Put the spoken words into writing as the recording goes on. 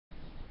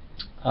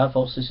Hi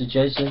folks, this is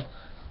Jason.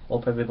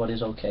 Hope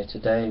everybody's okay.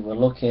 Today we're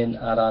looking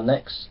at our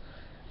next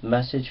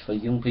message for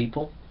young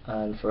people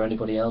and for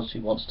anybody else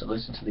who wants to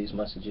listen to these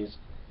messages.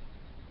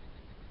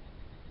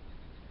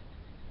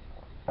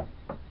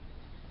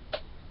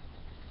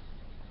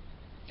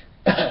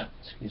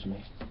 Excuse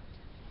me.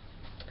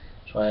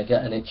 Try to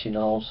get an itchy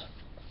nose.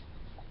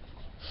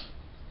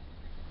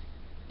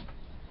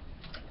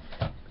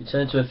 We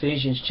turn to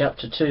Ephesians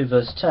chapter 2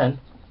 verse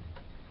 10.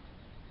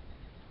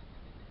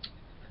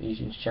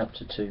 Ephesians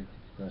chapter 2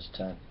 verse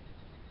 10.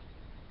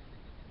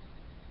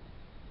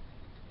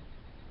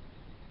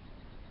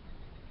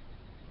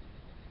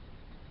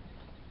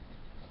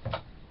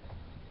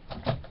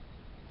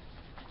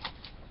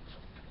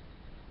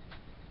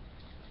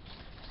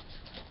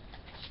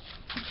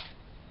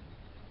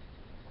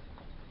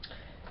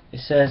 It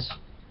says,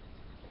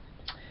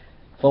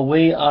 "For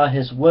we are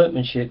his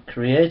workmanship,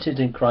 created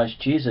in Christ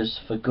Jesus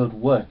for good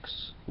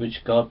works,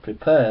 which God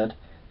prepared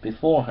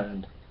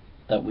beforehand,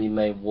 that we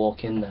may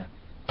walk in them."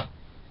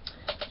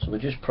 So we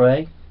just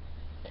pray.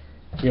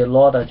 Dear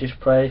Lord, I just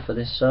pray for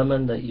this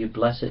sermon that you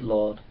bless it,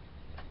 Lord.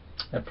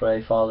 I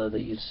pray, Father,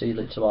 that you'd seal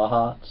it to our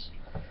hearts.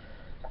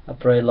 I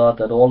pray, Lord,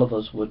 that all of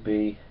us would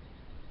be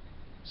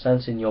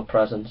sensing your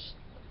presence.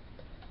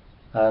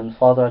 And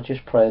Father, I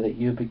just pray that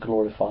you be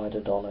glorified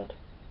and honoured.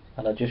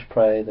 And I just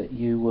pray that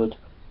you would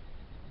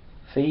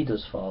feed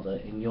us, Father,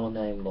 in your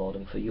name, Lord,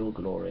 and for your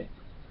glory.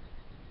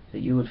 That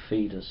you would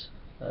feed us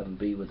and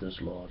be with us,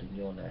 Lord, in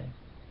your name.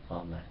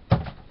 Amen.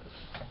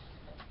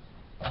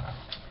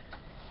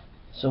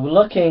 So we're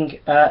looking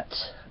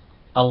at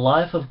a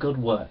life of good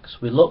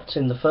works. We looked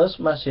in the first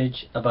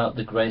message about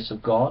the grace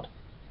of God.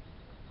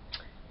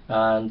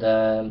 And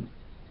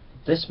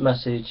this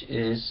message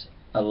is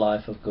a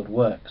life of good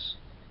works.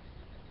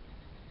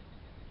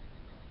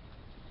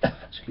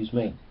 Excuse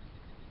me.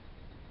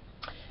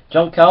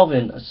 John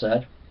Calvin has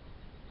said,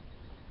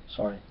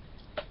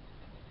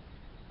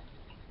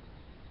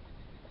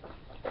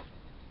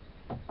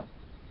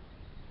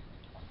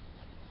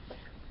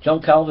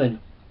 John Calvin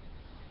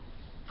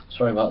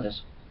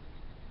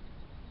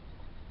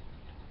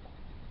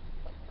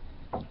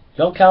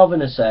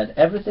has said,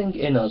 "Everything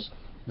in us,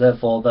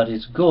 therefore, that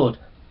is good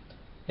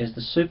is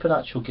the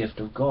supernatural gift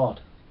of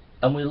God."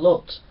 And we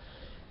looked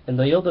in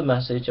the other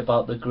message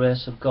about the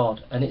grace of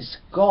God, and it's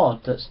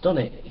God that's done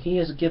it. He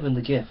has given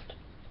the gift.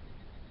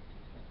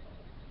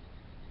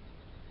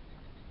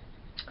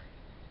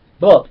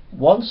 But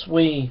once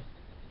we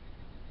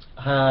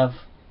have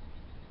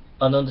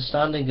an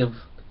understanding of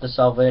the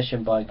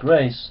salvation by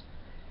grace,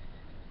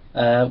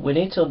 we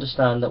need to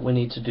understand that we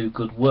need to do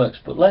good works.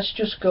 But let's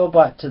just go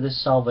back to this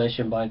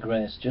salvation by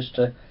grace, just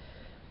to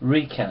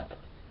recap.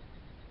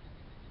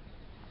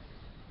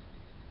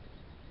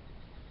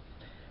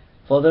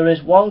 "For there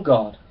is one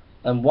God,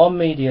 and one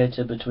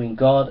mediator between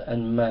God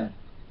and men,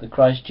 the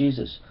Christ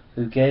Jesus,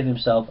 who gave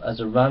himself as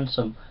a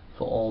ransom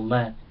for all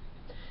men."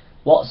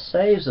 What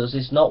saves us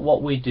is not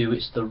what we do,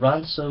 it's the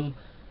ransom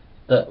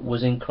that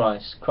was in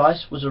Christ.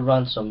 Christ was a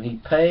ransom. He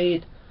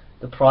paid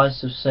the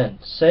price of sin.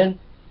 Sin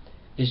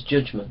is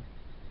judgment.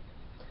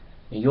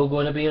 And you're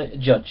going to be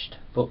judged,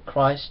 but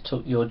Christ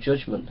took your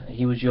judgment.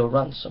 He was your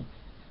ransom.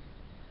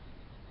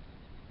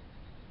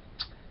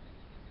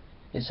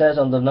 It says,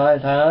 "On the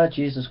ninth hour,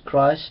 Jesus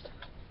Christ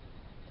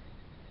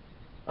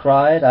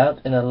cried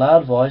out in a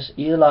loud voice,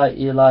 'Eli,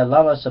 Eli,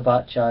 lama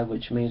sabachthani,'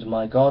 which means,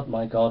 my God,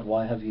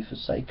 why have you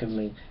forsaken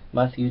me?"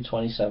 Matthew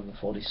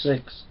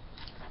 27:46.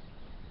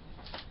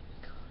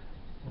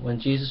 When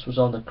Jesus was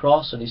on the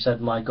cross and he said,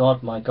 my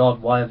God,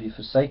 why have you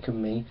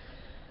forsaken me?"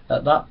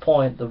 At that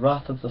point, the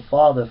wrath of the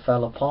Father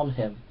fell upon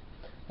him,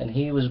 and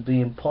he was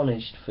being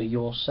punished for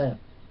your sin,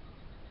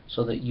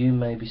 so that you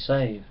may be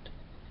saved.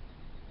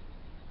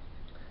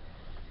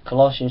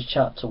 Colossians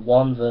chapter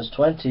 1 verse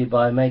 20,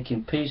 "By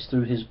making peace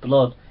through his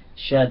blood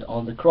shed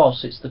on the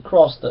cross." It's the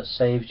cross that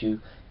saves you.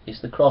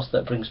 It's the cross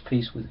that brings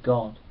peace with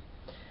God.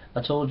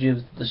 I told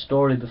you the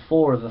story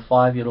before of a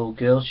 5-year-old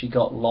girl. She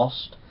got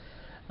lost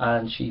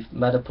and she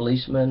met a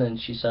policeman and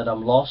she said,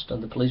 "I'm lost,"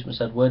 and the policeman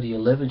said, "Where do you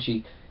live?" and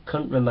she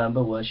couldn't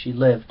remember where she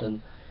lived,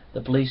 and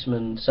the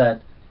policeman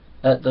said,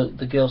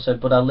 the girl said,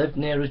 "But I live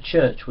near a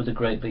church with a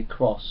great big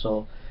cross."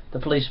 So the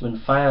policeman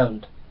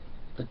found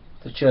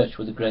the church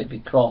with a great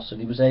big cross,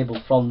 and he was able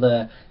from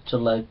there to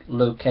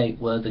locate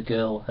where the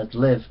girl had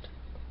lived.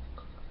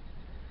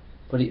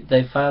 But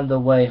they found their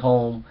way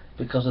home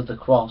because of the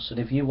cross. And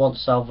if you want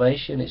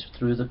salvation, it's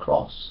through the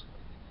cross.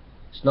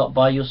 It's not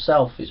by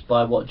yourself, it's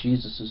by what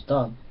Jesus has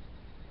done.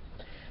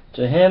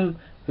 "To him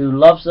who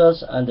loves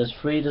us and has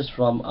freed us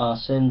from our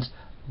sins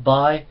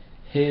by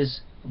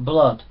his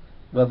blood."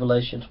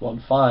 Revelations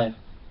 1:5.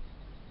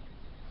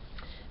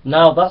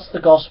 Now that's the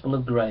gospel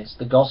of grace,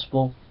 the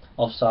gospel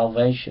of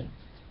salvation.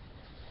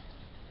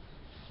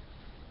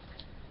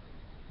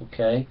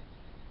 Okay.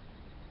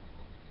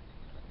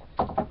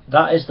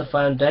 That is the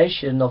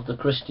foundation of the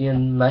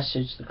Christian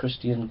message, the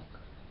Christian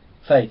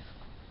faith.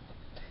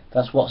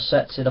 That's what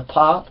sets it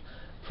apart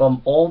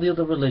from all the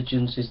other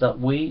religions, is that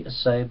we are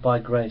saved by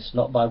grace,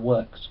 not by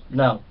works.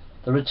 Now,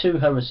 there are two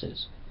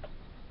heresies.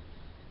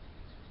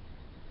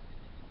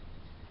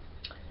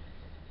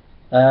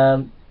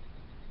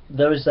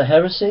 There is the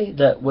heresy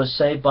that we're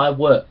saved by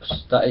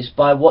works, that is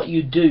by what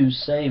you do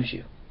saves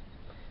you.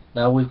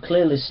 Now we've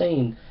clearly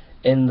seen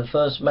in the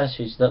first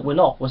message that we're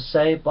not. We're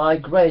saved by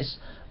grace,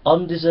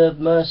 undeserved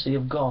mercy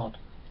of God.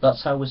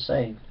 That's how we're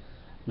saved.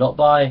 Not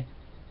by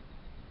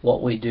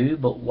what we do,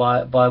 but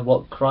by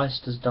what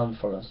Christ has done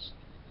for us.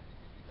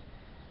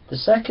 The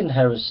second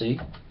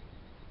heresy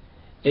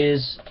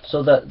is,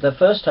 so that the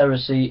first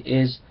heresy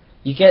is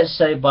you get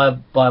saved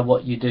by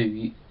what you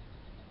do.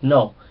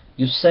 No,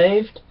 you're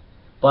saved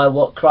by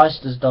what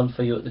Christ has done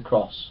for you at the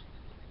cross.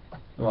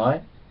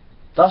 Right?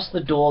 That's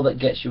the door that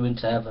gets you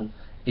into heaven,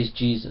 is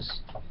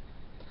Jesus.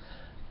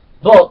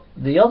 But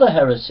the other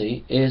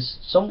heresy is,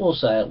 some will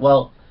say,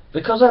 well,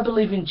 because I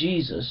believe in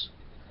Jesus,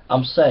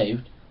 I'm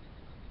saved,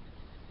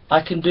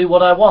 I can do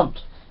what I want.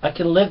 I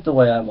can live the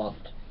way I want.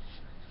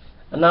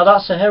 And now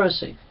that's a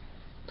heresy.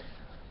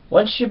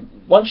 Once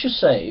you're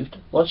saved,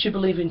 once you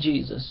believe in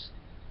Jesus,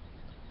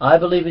 I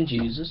believe in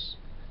Jesus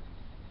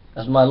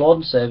as my Lord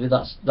and Saviour,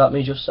 that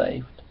means you're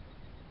saved.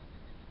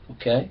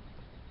 Okay?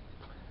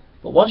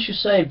 But once you're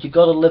saved, you've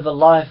got to live a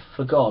life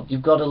for God.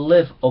 You've got to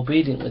live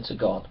obediently to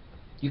God.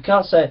 You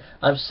can't say,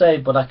 I'm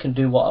saved, but I can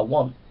do what I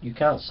want. You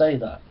can't say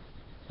that.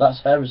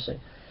 That's heresy.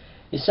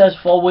 It says,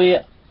 for we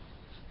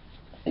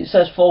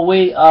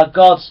are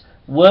God's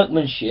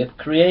workmanship,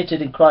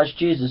 created in Christ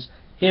Jesus.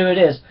 Here it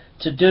is,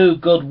 to do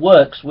good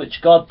works,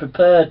 which God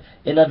prepared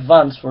in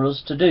advance for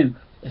us to do.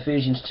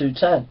 Ephesians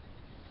 2:10.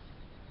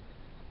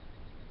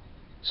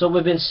 So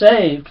we've been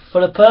saved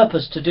for a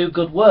purpose, to do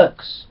good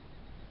works.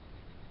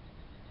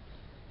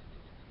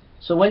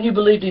 So when you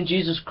believed in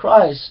Jesus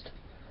Christ,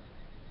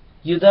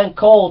 you then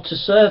called to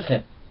serve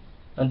Him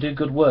and do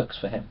good works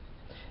for Him.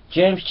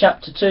 James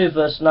chapter 2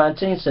 verse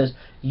 19 says,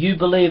 you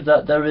believe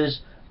that there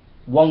is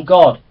one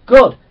God.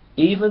 Good.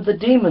 Even the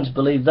demons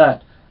believe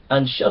that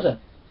and shudder.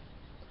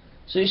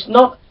 So it's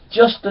not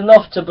just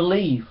enough to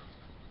believe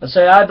and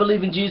say, I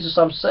believe in Jesus,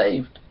 I'm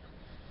saved.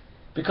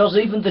 Because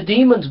even the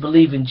demons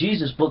believe in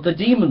Jesus, but the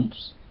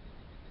demons.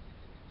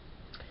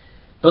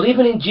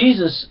 Believing in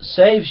Jesus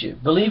saves you.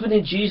 Believing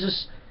in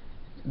Jesus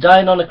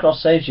dying on the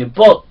cross saves you.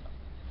 But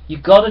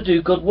you've got to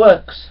do good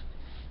works.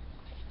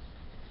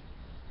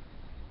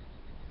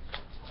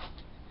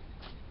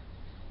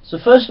 So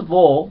first of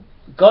all,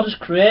 God has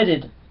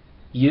created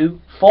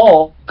you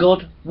for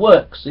good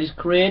works. He's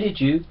created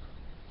you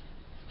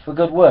for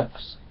good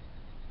works.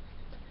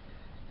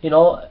 You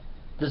know,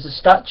 there's a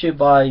statue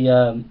by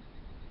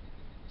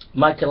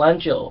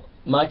Michelangelo,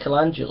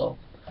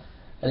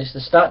 and it's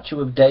the statue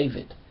of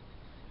David.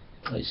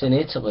 It's in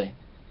Italy.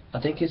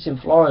 I think it's in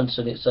Florence,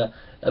 and it's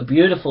a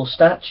beautiful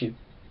statue.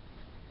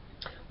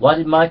 Why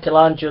did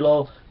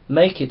Michelangelo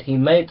make it? He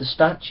made the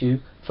statue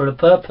for a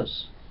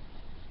purpose.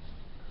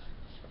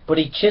 But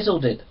he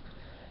chiseled it,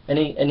 and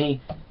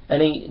he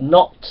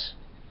knocked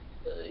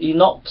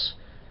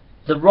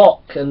the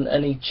rock,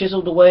 and he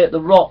chiseled away at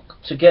the rock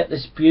to get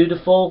this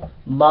beautiful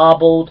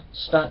marbled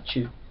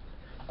statue.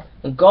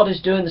 And God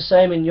is doing the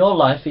same in your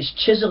life. He's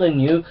chiseling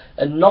you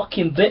and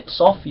knocking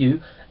bits off you,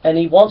 and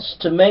He wants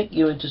to make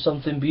you into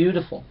something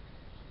beautiful.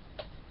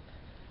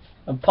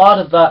 And part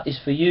of that is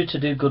for you to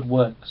do good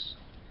works.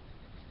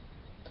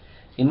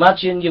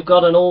 Imagine you've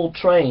got an old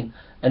train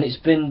and it's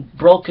been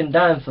broken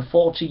down for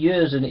 40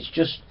 years and it's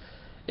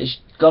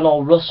gone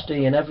all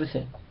rusty and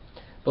everything.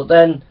 But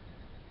then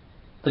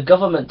the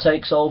government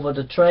takes over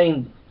the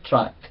train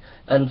track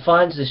and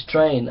finds this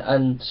train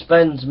and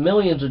spends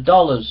millions of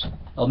dollars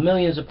or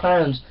millions of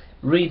pounds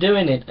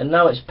redoing it, and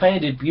now it's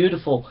painted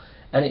beautiful,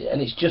 and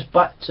it's just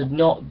back to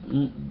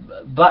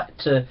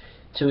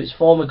its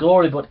former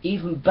glory, but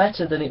even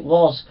better than it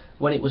was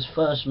when it was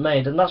first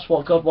made. And that's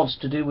what God wants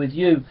to do with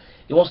you.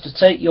 He wants to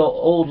take your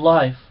old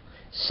life,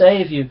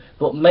 save you,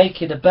 but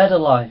make it a better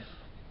life.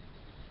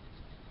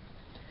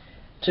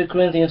 2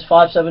 Corinthians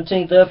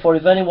 5:17, therefore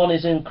if anyone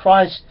is in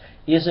Christ,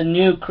 he is a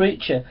new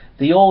creature.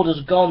 The old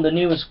is gone, the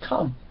new has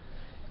come.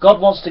 God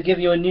wants to give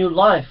you a new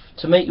life,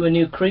 to make you a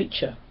new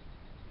creature.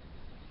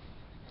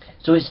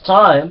 So it's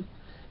time,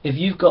 if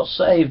you've got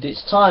saved,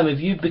 it's time, if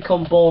you've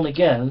become born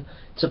again,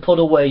 to put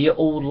away your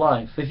old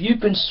life. If you've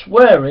been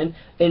swearing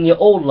in your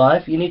old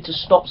life, you need to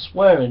stop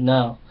swearing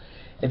now.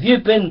 If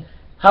you've been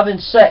having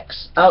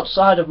sex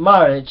outside of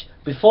marriage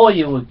before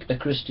you were a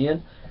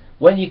Christian,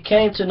 when you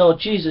came to know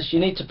Jesus, you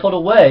need to put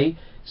away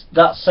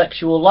that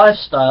sexual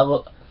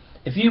lifestyle.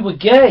 If you were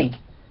gay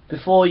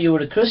before you were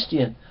a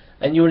Christian,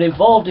 and you were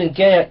involved in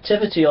gay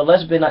activity or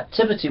lesbian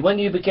activity, when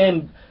you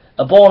became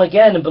born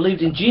again and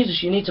believed in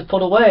Jesus, you need to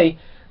put away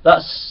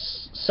that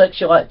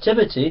sexual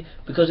activity,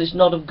 because it's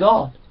not of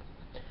God.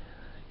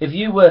 If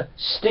you were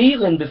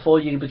stealing before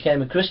you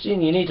became a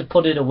Christian, you need to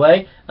put it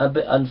away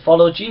and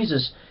follow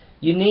Jesus.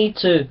 You need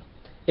to,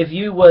 if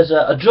you was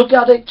a drug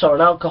addict or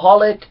an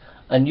alcoholic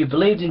and you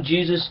believed in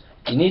Jesus,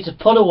 you need to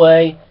put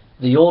away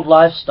the old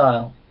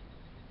lifestyle.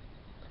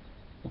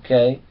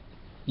 Okay?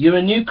 You're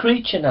a new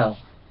creature now.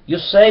 You're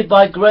saved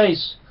by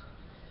grace.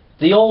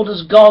 The old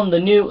has gone, the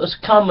new has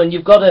come, and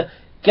you've got to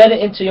get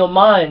it into your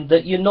mind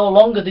that you're no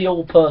longer the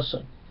old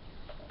person.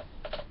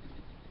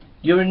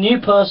 You're a new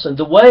person.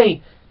 The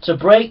way to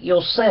break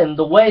your sin,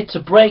 the way to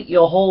break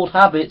your old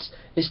habits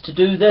is to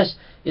do this,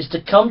 is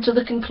to come to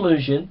the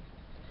conclusion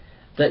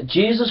that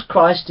Jesus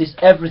Christ is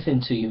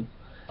everything to you,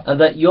 and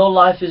that your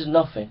life is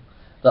nothing,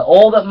 that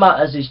all that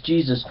matters is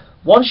Jesus.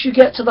 Once you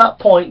get to that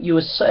point, you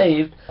are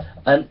saved,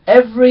 and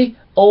every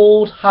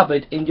old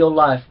habit in your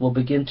life will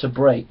begin to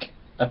break,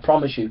 I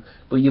promise you.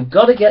 But you've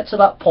got to get to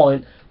that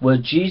point where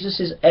Jesus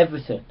is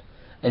everything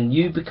and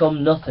you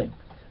become nothing,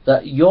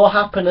 that your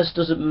happiness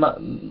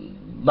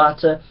doesn't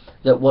matter,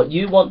 that what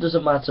you want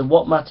doesn't matter.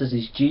 What matters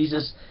is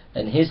Jesus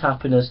and His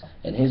happiness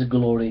and His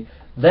glory.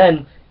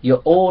 Then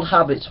your old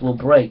habits will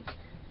break.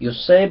 You're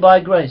saved by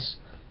grace,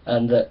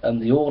 and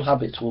the old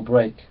habits will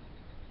break.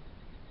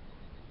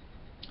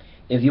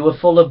 If you were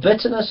full of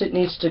bitterness, it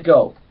needs to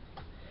go.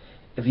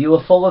 If you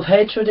were full of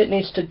hatred, it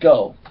needs to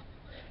go.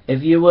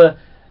 If you were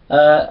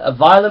a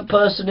violent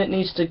person, it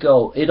needs to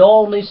go. It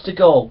all needs to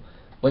go.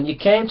 When you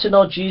came to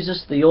know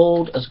Jesus, the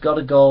old has got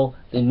to go,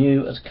 the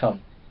new has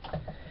come.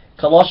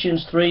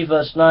 Colossians 3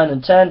 verse 9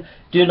 and 10,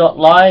 do not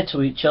lie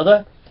to each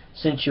other,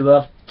 since you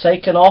have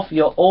taken off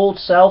your old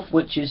self,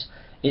 which is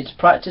its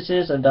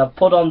practices, and have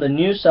put on the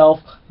new self,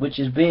 which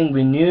is being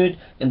renewed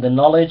in the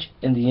knowledge,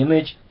 in the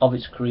image of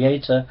its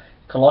creator.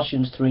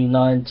 Colossians 3,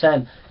 9,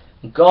 10.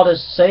 God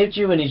has saved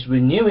you, and He's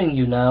renewing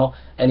you now,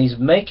 and He's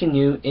making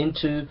you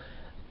into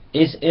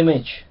His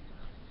image.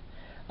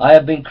 I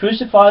have been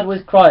crucified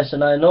with Christ,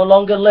 and I no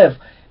longer live,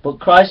 but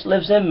Christ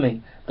lives in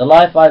me. The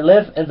life I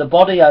live in the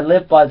body, I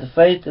live by the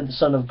faith in the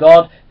Son of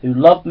God, who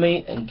loved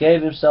me and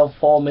gave Himself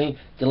for me.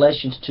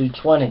 Galatians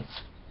 2:20.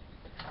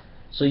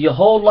 So your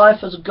whole life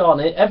has gone.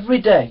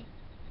 Every day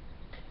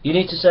you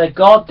need to say,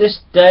 God, this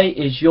day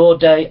is your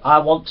day. I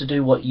want to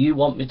do what you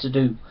want me to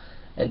do.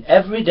 And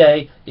every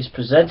day is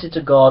presented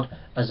to God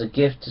as a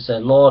gift to say,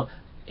 Lord,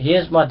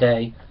 here's my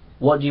day.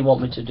 What do you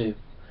want me to do?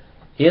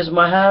 Here's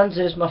my hands,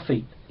 here's my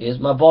feet, here's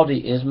my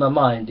body, here's my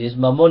mind, here's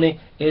my money,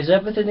 here's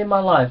everything in my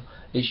life.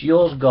 It's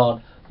yours,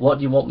 God. What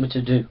do you want me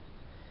to do?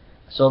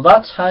 So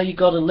that's how you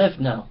got to live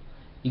now.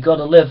 You got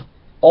to live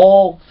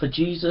all for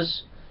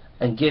Jesus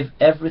and give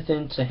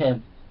everything to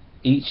Him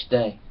each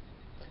day.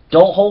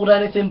 Don't hold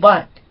anything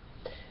back.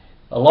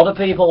 A lot of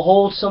people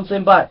hold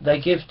something back. They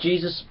give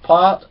Jesus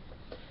part,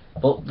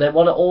 but they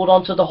want to hold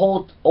on to the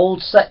whole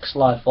old sex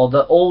life or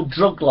the old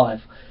drug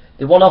life.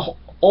 They want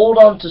to hold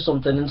on to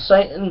something, and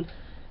Satan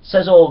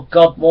says, oh,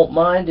 God won't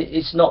mind,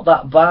 it's not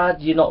that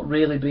bad, you're not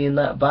really being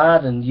that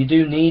bad, and you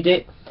do need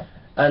it.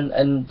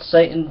 And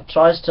Satan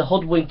tries to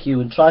hoodwink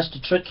you and tries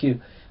to trick you.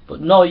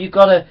 But no, you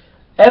got to,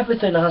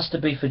 everything has to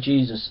be for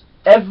Jesus.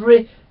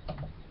 Every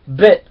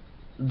bit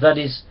that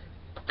is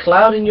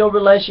clouding your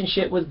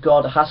relationship with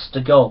God has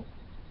to go.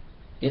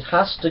 It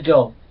has to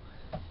go.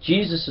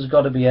 Jesus has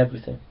got to be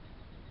everything.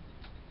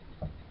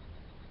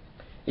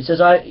 It says,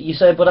 you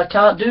say, but I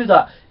can't do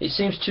that. It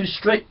seems too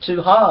strict,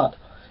 too hard.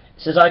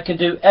 It says, I can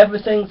do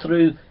everything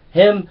through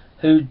Him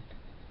who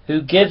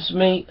gives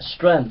me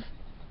strength.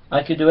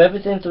 I can do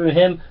everything through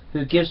Him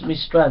who gives me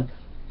strength.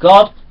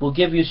 God will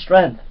give you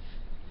strength.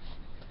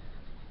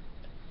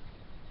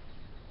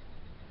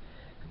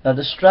 Now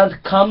the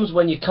strength comes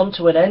when you come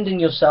to an end in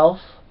yourself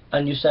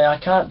and you say, I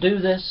can't do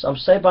this. I'm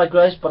saved by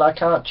grace, but I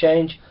can't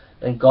change.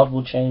 Then God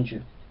will change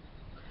you.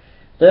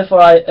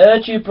 Therefore I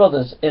urge you,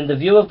 brothers, in the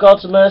view of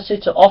God's mercy,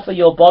 to offer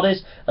your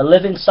bodies a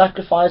living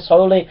sacrifice,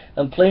 holy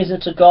and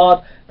pleasing to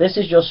God. This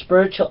is your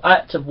spiritual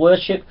act of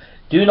worship.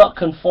 Do not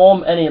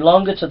conform any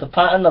longer to the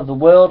pattern of the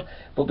world,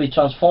 but be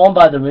transformed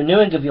by the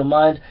renewing of your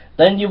mind.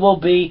 Then you will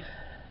be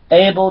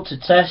able to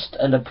test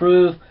and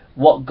approve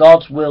what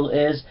God's will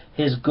is,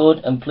 His good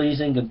and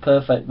pleasing and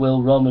perfect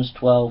will. Romans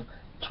 12,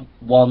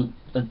 1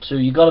 and 2.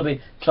 You've got to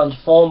be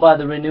transformed by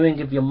the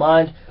renewing of your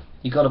mind.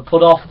 You've got to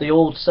put off the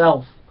old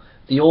self,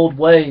 the old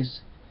ways.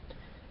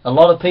 A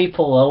lot of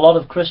people, a lot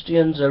of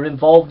Christians are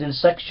involved in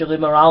sexual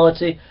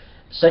immorality.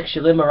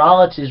 Sexual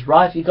immorality is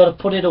rife. You've got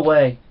to put it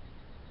away.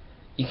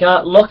 You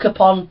can't look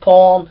upon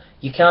porn.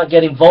 You can't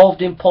get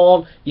involved in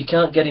porn. You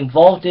can't get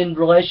involved in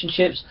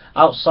relationships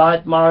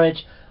outside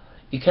marriage.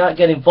 You can't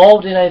get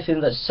involved in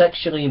anything that's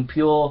sexually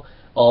impure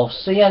or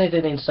see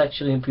anything in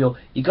sexually impure.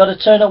 You've got to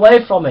turn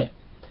away from it.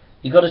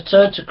 You've got to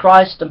turn to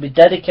Christ and be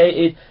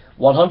dedicated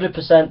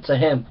 100% to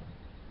Him.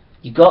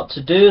 You've got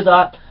to do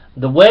that.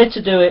 The way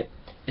to do it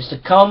is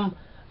to come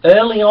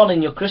early on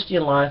in your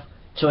Christian life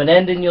to an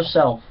end in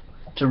yourself.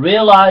 To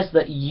realize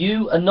that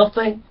you are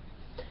nothing,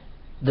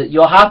 that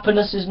your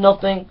happiness is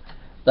nothing,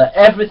 that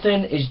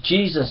everything is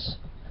Jesus.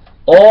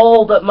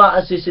 All that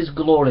matters is His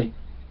glory.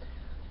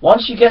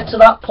 Once you get to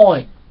that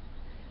point,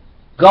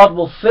 God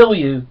will fill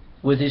you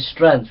with His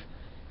strength.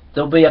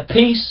 There'll be a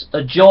peace,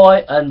 a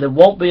joy, and there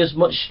won't be as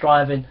much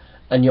striving,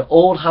 and your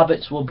old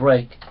habits will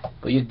break.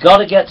 But you've got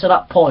to get to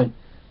that point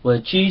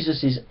where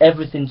Jesus is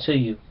everything to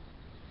you.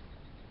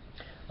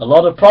 A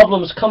lot of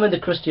problems come in the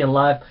Christian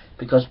life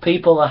because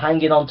people are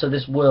hanging on to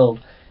this world.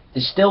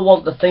 They still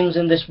want the things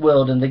in this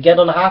world, and they get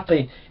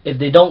unhappy if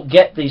they don't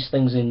get these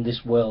things in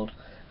this world.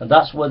 And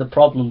that's where the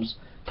problems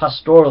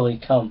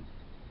pastorally come.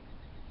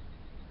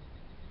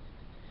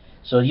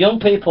 So young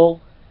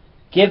people,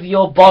 give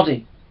your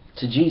body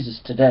to Jesus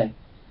today.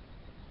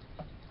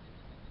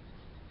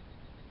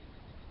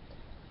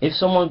 If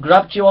someone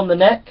grabbed you on the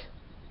neck,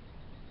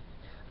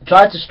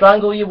 tried to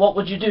strangle you, what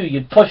would you do?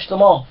 You'd push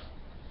them off.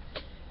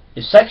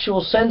 If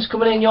sexual sin's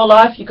coming in your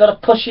life, you've got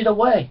to push it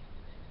away.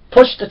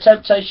 Push the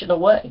temptation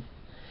away.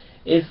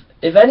 If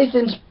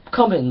anything's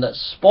coming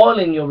that's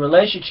spoiling your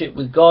relationship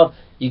with God,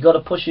 you've got to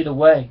push it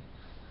away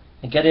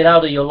and get it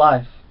out of your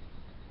life.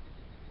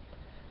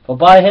 For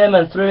by Him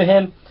and through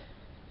Him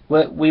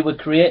we were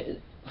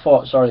created.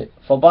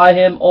 For by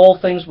Him all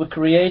things were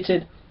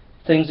created,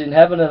 things in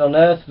heaven and on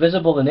earth,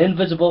 visible and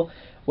invisible,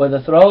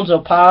 whether thrones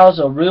or powers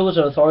or rulers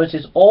or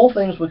authorities, all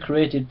things were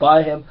created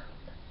by Him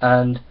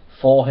and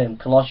for Him.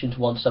 Colossians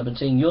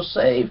 1:17. You're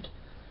saved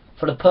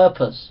for the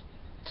purpose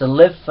to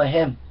live for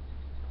Him,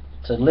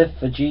 to live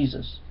for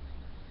Jesus.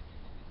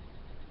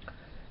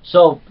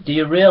 So, do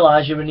you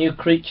realize you're a new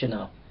creature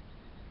now?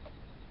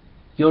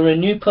 You're a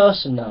new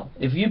person now.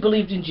 If you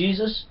believed in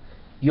Jesus,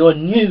 you're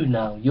new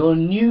now. You're a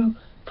new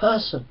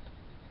person.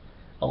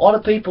 A lot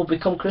of people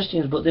become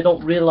Christians, but they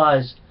don't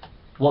realize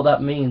what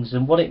that means.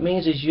 And what it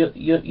means is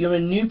you're a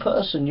new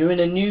person. You're in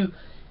a new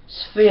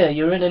sphere.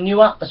 You're in a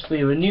new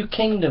atmosphere, a new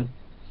kingdom.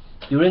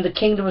 You're in the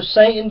kingdom of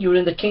Satan. You're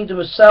in the kingdom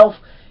of self.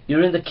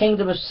 You're in the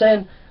kingdom of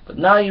sin. But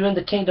now you're in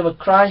the kingdom of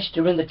Christ.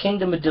 You're in the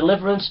kingdom of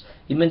deliverance.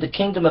 You're in the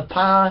kingdom of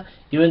power.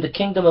 You're in the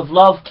kingdom of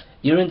love.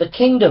 You're in the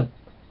kingdom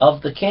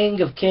of the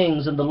King of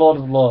Kings and the Lord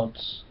of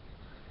Lords.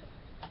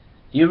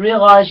 You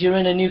realize you're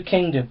in a new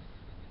kingdom.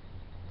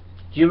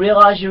 Do you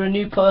realize you're a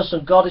new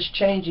person? God is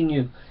changing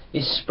you.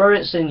 His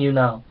Spirit's in you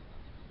now.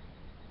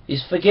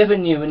 He's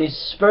forgiven you, and His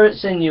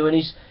Spirit's in you, and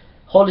His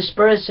Holy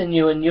Spirit's in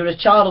you, and you're a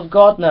child of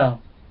God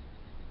now.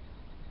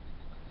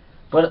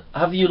 But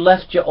have you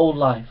left your old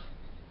life?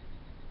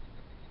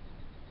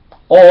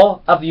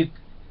 Or have you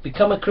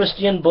become a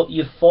Christian but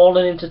you've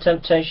fallen into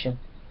temptation?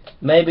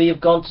 Maybe you've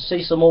gone to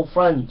see some old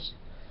friends.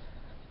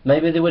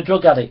 Maybe they were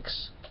drug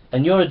addicts,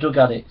 and you're a drug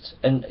addict,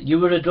 and you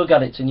were a drug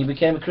addict and you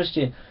became a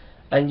Christian,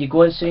 and you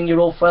go and see your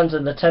old friends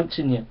and they're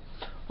tempting you.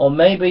 Or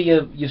maybe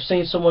you've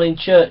seen someone in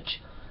church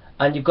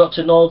and you've got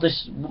to know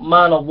this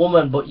man or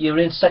woman, but you're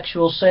in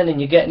sexual sin and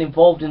you're getting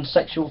involved in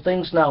sexual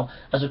things now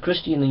as a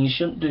Christian, and you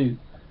shouldn't do.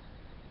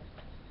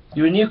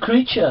 You're a new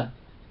creature.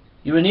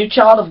 You're a new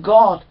child of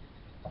God.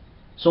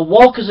 So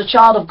walk as a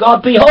child of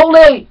God. Be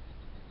holy.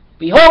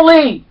 Be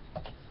holy.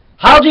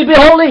 How do you be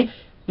holy?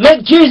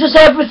 Make Jesus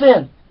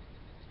everything.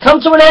 Come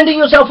to an end in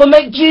yourself and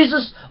make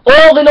Jesus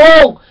all in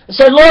all. And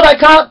say, Lord, I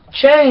can't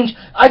change.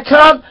 I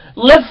can't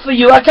live for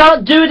you. I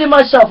can't do it in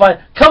myself.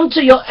 I come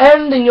to your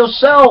end in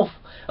yourself.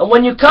 And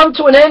when you come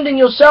to an end in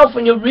yourself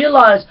and you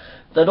realize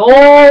that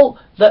all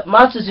that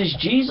matters is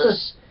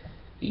Jesus,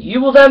 you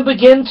will then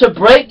begin to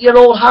break your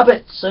old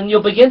habits, and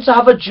you'll begin to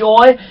have a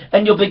joy,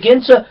 and you'll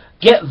begin to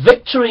get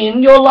victory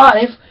in your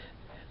life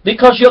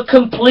because you're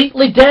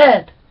completely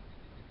dead.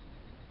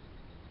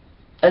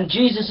 And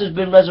Jesus has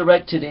been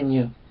resurrected in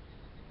you.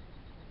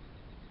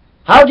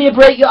 How do you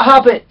break your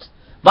habit?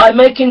 By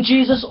making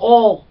Jesus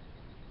all.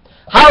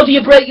 How do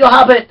you break your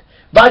habit?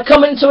 By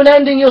coming to an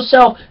end in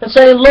yourself and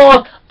saying,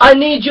 Lord, I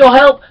need your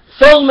help.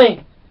 Fill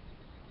me.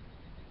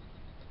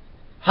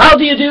 How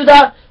do you do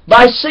that?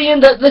 By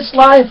seeing that this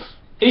life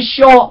is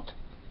short.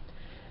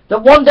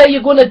 That one day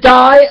you're going to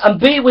die and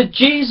be with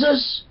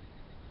Jesus.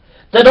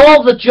 That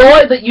all the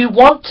joy that you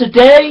want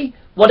today,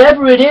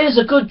 whatever it is,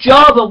 a good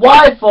job, a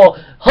wife or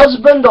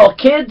husband or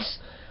kids,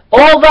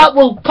 all that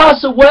will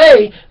pass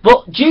away,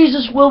 but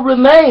Jesus will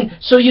remain.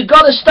 So you've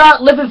got to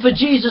start living for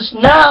Jesus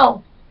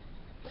now.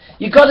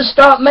 You've got to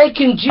start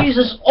making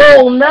Jesus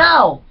all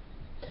now.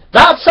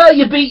 That's how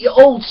you beat your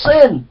old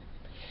sin.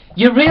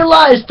 You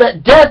realize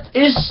that death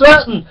is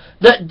certain,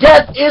 that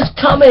death is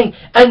coming,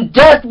 and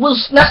death will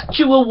snatch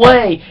you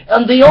away.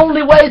 And the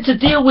only way to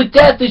deal with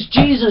death is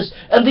Jesus,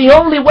 and the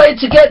only way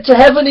to get to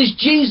heaven is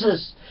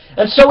Jesus.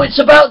 And so it's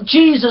about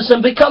Jesus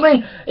and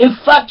becoming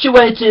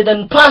infatuated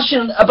and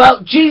passionate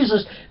about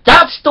Jesus.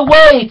 That's the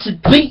way to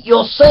beat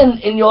your sin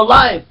in your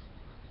life.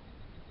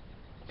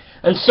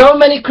 And so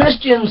many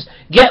Christians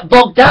get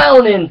bogged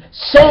down in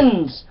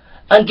sins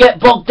and get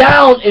bogged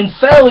down in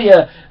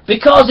failure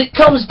because it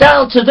comes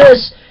down to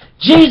this: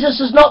 Jesus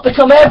has not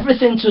become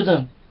everything to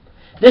them.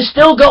 They've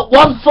still got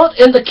one foot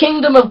in the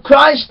kingdom of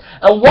Christ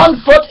and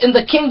one foot in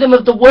the kingdom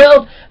of the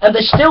world, and they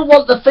still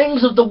want the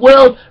things of the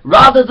world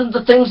rather than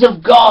the things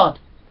of God.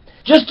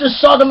 Just as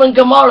Sodom and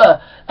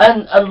Gomorrah,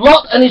 and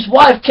Lot and his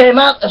wife came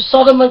out of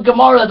Sodom and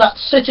Gomorrah, that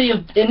city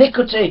of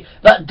iniquity,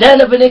 that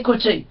den of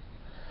iniquity.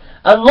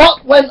 And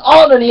Lot went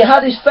on and he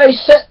had his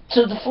face set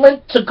to the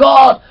flint to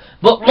God,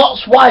 but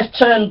Lot's wife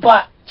turned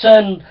back,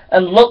 turned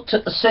and looked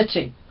at the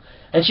city,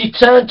 and she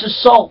turned to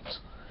salt.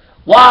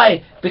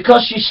 Why?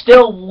 Because she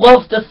still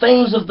loved the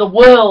things of the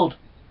world.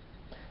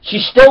 She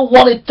still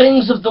wanted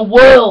things of the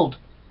world.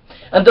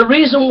 And the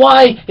reason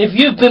why, if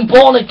you've been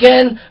born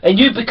again and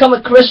you've become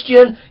a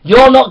Christian,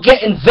 you're not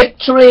getting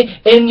victory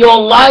in your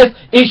life,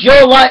 is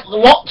you're like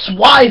Lot's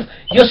wife.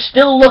 You're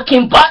still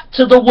looking back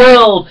to the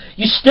world.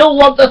 You still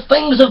want the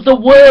things of the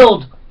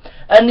world.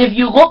 And if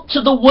you look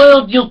to the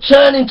world, you'll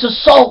turn into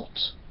salt.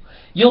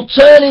 You'll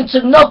turn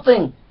into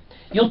nothing.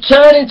 You'll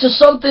turn into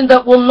something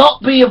that will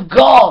not be of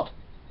God.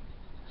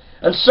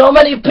 And so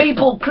many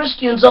people,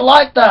 Christians, are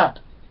like that.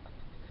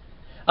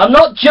 I'm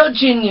not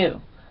judging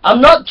you. I'm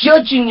not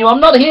judging you.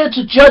 I'm not here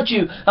to judge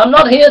you. I'm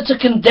not here to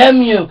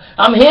condemn you.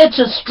 I'm here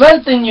to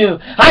strengthen you.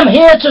 I'm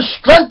here to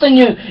strengthen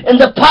you in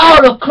the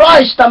power of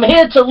Christ. I'm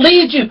here to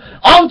lead you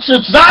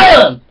onto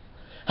Zion.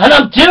 And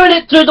I'm doing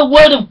it through the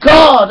Word of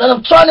God. And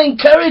I'm trying to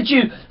encourage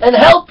you and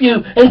help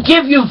you and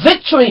give you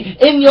victory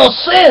in your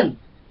sin.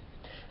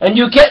 And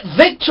you get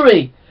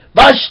victory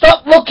by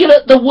stop looking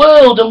at the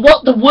world and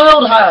what the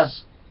world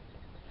has.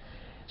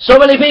 So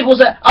many people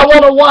say, I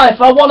want a wife,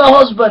 I want a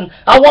husband,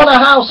 I want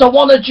a house, I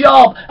want a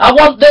job, I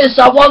want this,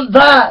 I want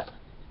that.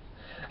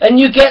 And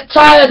you get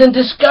tired and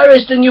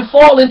discouraged and you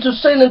fall into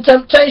sin and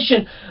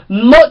temptation.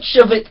 Much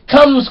of it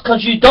comes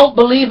because you don't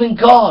believe in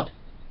God.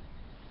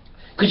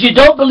 Because you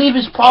don't believe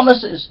His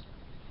promises.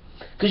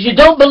 Because you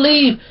don't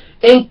believe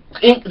in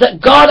that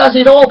God has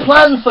it all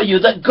planned for you.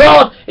 That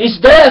God is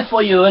there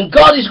for you. And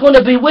God is going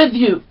to be with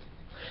you.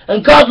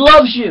 And God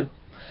loves you.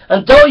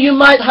 And though you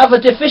might have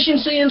a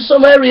deficiency in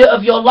some area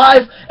of your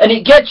life and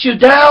it gets you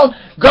down,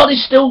 God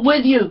is still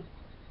with you.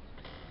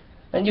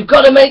 And you've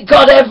got to make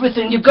God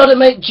everything. You've got to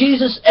make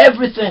Jesus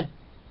everything.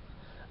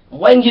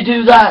 When you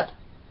do that,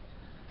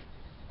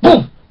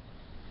 boom,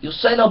 your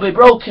sin will be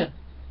broken.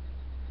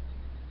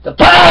 The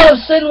power of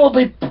sin will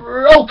be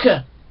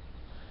broken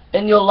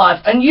in your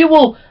life. And you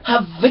will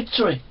have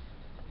victory.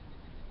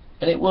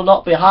 And it will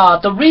not be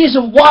hard. The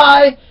reason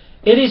why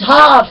it is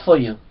hard for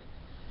you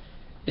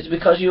is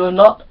because you are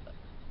not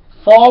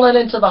fallen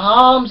into the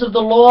arms of the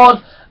Lord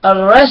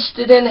and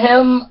rested in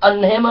Him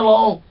and Him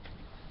alone.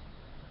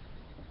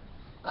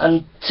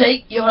 And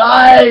take your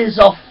eyes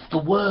off the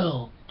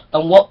world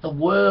and what the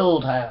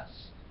world has.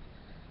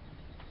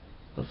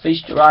 But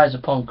feast your eyes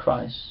upon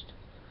Christ.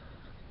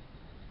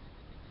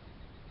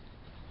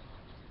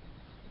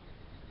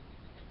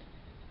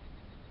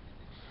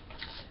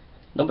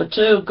 Number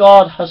 2,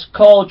 God has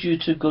called you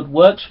to good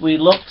works. We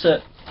looked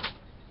at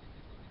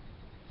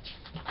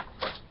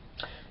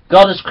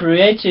God has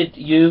created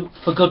you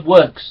for good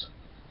works.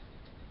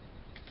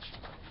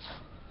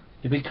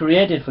 You've been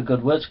created for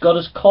good works. God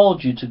has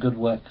called you to good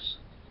works.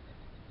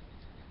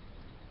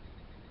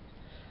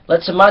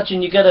 Let's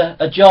imagine you get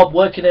a job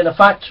working in a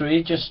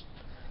factory, just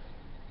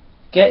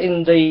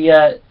getting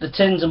the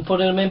tins and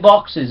putting them in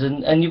boxes,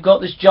 and you've got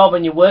this job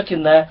and you're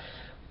working there,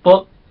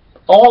 but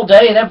all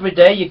day and every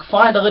day you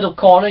find a little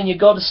corner and you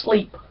go to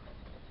sleep.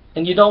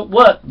 And you don't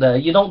work there.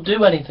 You don't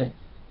do anything.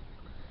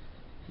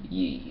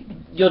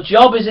 Your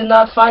job is in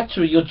that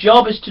factory. Your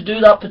job is to do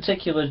that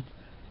particular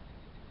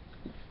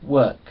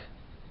work.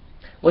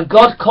 When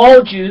God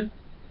called you,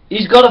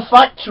 He's got a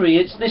factory.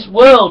 It's this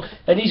world.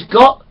 And He's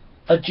got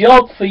a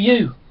job for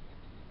you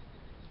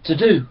to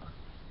do.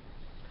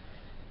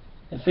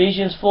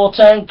 Ephesians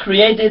 4:10,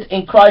 created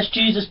in Christ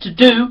Jesus to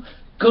do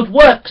good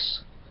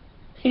works.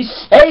 He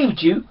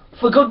saved you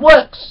for good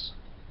works.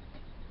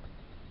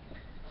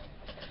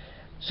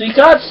 So you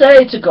can't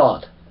say to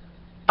God,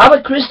 I'm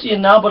a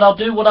Christian now, but I'll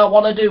do what I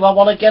want to do. I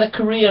want to get a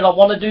career. I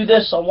want to do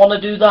this. I want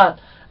to do that.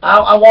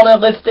 I want to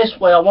live this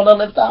way. I want to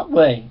live that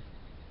way.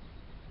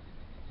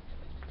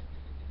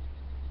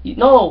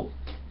 No.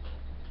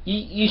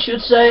 You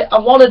should say, I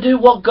want to do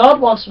what God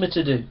wants me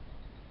to do.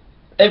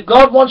 If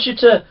God wants you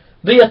to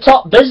be a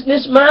top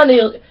businessman,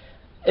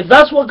 if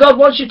that's what God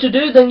wants you to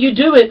do, then you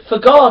do it for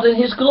God and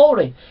His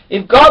glory.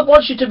 If God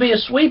wants you to be a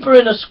sweeper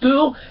in a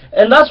school,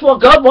 and that's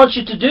what God wants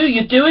you to do,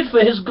 you do it for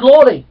His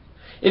glory.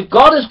 If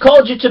God has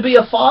called you to be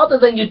a father,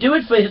 then you do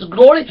it for His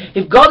glory.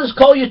 If God has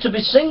called you to be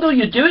single,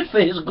 you do it for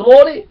His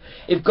glory.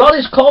 If God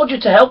has called you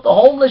to help the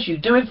homeless, you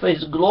do it for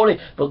His glory.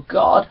 But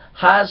God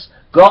has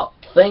got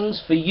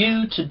things for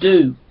you to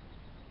do.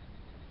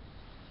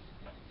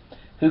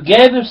 Who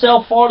gave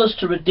Himself for us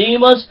to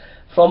redeem us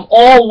from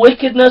all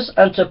wickedness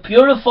and to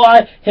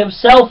purify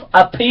Himself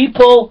a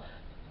people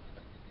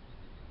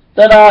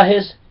that are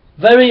His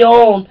very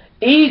own,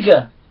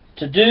 eager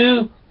to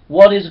do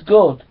what is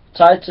good.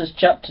 Titus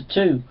chapter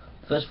 2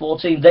 verse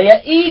 14. They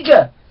are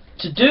eager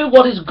to do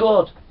what is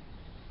good.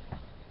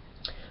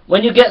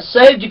 When you get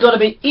saved, you've got to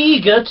be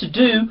eager to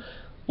do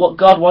what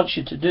God wants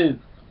you to do.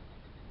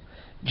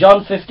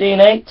 John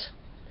 15:8.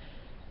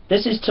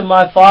 This is to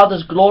my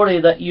Father's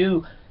glory that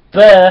you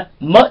bear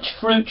much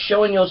fruit,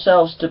 showing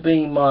yourselves to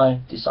be my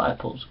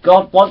disciples.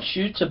 God wants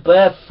you to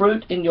bear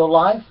fruit in your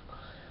life.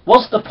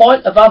 What's the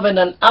point of having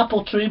an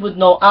apple tree with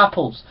no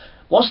apples?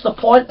 What's the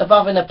point of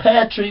having a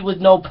pear tree with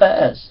no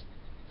pears?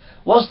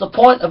 What's the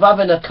point of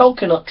having a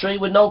coconut tree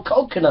with no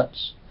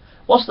coconuts?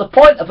 What's the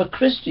point of a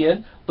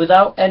Christian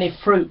without any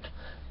fruit?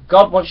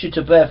 God wants you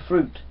to bear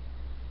fruit.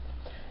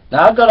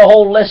 Now I've got a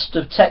whole list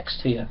of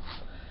texts here,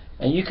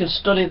 and you can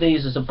study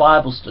these as a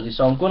Bible study,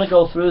 so I'm going to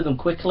go through them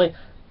quickly,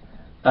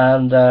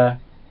 and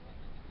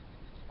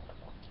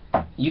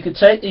you can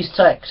take these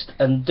texts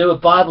and do a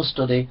Bible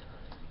study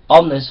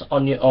on this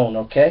on your own,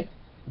 okay?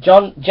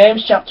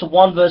 James chapter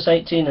 1 verse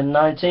 18 and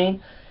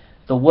 19.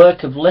 the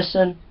work of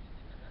listen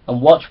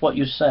and watch what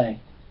you say,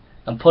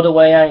 and put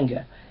away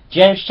anger.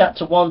 James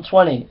chapter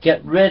 1:20,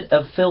 get rid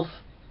of filth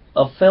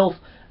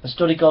and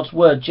study God's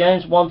word.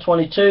 James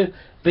 1:22,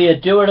 be a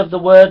doer of the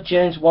word.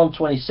 James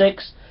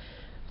 1:26,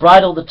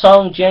 bridle the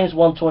tongue. James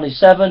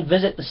 1:27,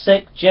 visit the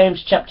sick.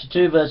 James chapter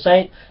 2 verse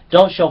 8,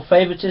 don't show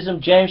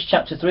favoritism. James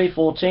chapter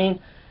 3:14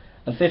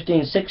 and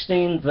 15,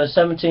 16, verse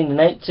 17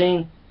 and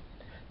 18,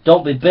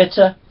 don't be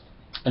bitter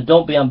and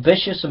don't be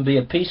ambitious, and be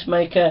a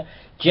peacemaker.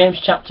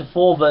 James chapter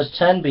 4 verse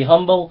 10, be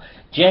humble.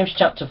 James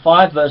chapter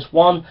 5 verse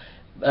 1,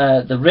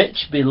 the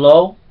rich be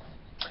low.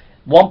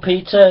 1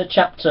 Peter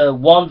chapter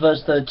 1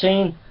 verse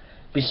 13,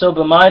 be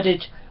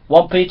sober-minded.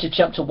 1 Peter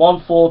chapter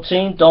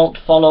 1:14, don't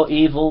follow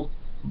evil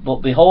but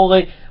be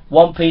holy.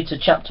 1 Peter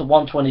chapter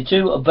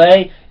 1:22,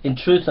 obey in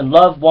truth and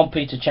love. 1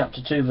 Peter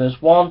chapter 2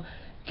 verse 1,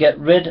 get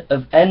rid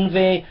of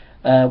envy.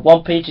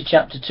 1 Peter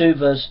chapter 2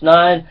 verse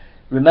 9,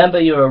 remember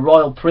you're a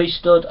royal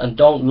priesthood and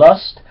don't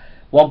lust.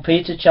 1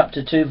 Peter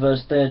chapter 2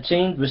 verse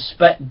 13,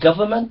 respect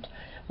government.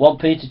 1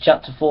 Peter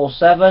chapter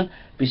 4:7,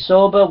 be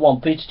sober.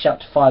 1 Peter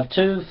chapter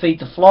 5:2, feed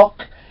the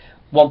flock.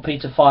 1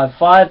 Peter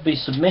 5:5, be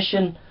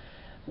submission.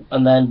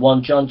 And then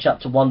 1 John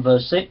chapter 1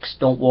 verse 6,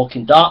 don't walk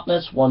in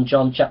darkness. 1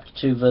 John chapter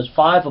 2 verse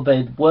 5,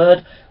 obey the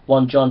word.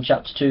 1 John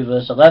chapter 2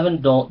 verse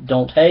 11,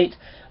 don't hate.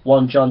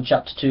 1 John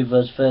chapter 2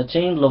 verse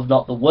 13, love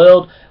not the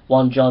world.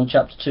 1 John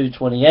chapter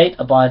 2:28,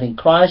 abide in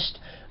Christ.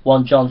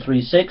 1 John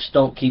 3:6,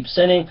 don't keep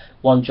sinning.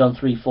 1 John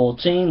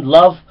 3:14,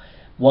 love.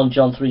 1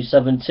 John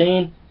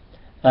 3:17,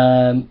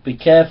 be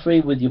carefree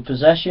with your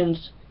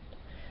possessions.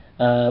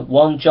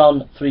 1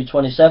 John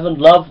 3:27,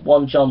 love.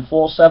 1 John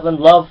 4:7,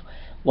 love.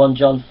 1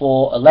 John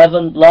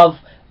 4:11, love.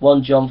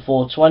 1 John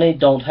 4:20,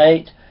 don't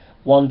hate.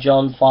 1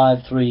 John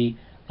 5:3,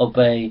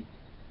 obey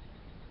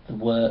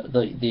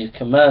the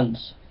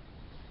commands.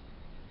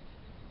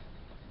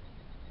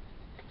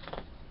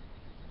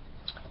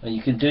 And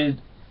you can do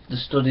the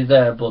study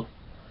there, but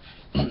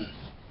the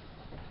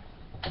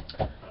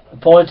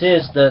point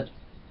is that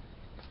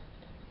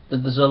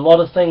there's a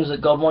lot of things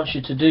that God wants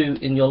you to do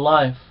in your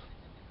life,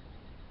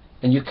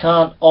 and you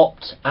can't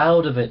opt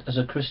out of it as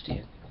a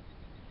Christian.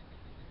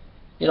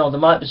 You know, there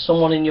might be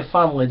someone in your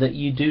family that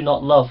you do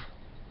not love,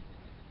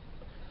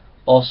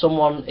 or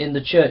someone in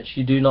the church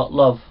you do not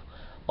love,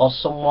 or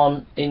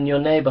someone in your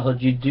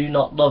neighborhood you do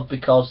not love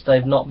because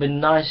they've not been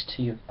nice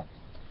to you.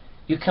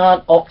 You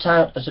can't opt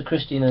out as a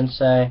Christian and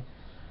say,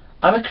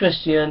 I'm a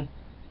Christian,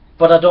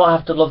 but I don't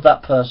have to love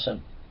that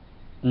person.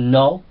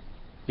 No,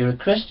 you're a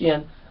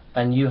Christian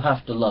and you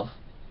have to love.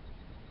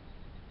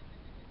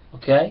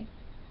 Okay?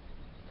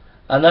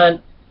 And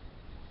then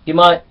you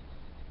might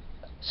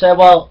say,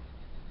 well,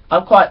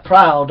 I'm quite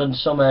proud in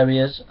some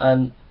areas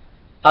and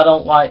I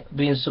don't like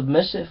being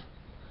submissive.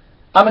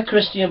 I'm a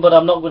Christian, but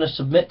I'm not going to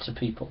submit to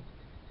people,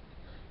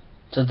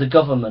 to the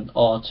government,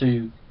 or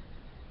to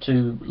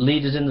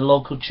leaders in the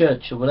local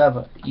church or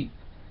whatever.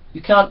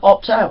 You can't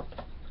opt out.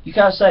 You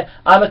can't say,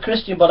 I'm a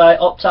Christian, but I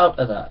opt out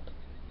of that.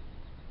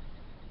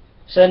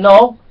 Say,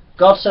 no,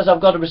 God says I've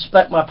got to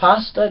respect my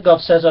pastor, God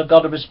says I've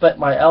got to respect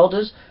my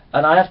elders,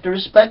 and I have to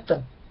respect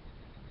them.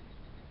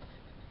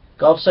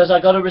 God says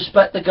I've got to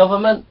respect the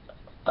government,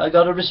 I've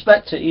got to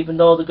respect it, even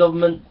though the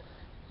government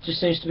just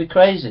seems to be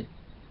crazy.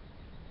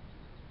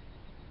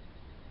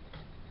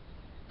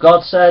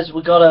 God says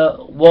we've got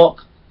to walk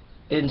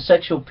in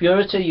sexual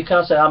purity. You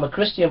can't say, I'm a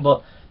Christian,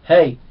 but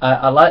hey,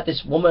 I like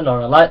this woman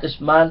or I like this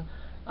man,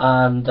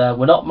 and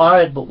we're not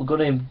married, but we're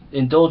going to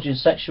indulge in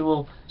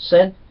sexual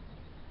sin,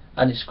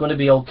 and it's going to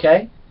be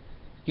okay.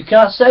 You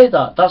can't say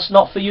that. That's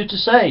not for you to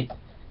say.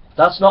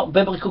 That's not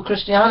biblical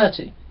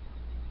Christianity.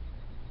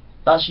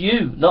 That's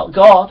you, not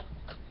God.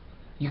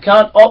 You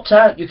can't opt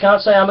out. You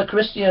can't say, I'm a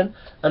Christian,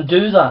 and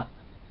do that.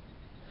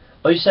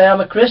 Or you say, I'm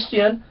a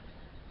Christian,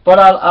 but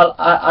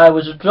I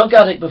was a drug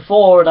addict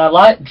before, and I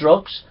like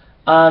drugs,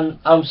 and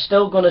I'm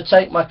still going to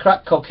take my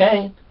crack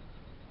cocaine,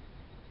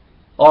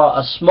 or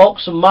I smoke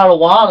some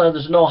marijuana,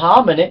 there's no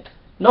harm in it.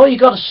 No, you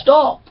got to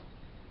stop.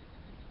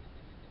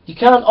 You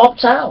can't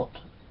opt out.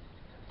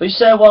 But you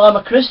say, well, I'm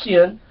a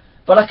Christian,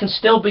 but I can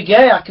still be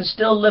gay, I can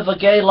still live a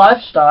gay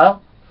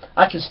lifestyle,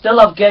 I can still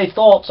have gay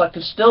thoughts, I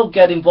can still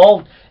get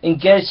involved in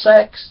gay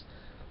sex.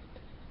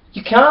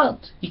 You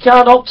can't. You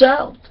can't opt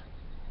out.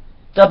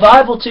 The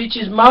Bible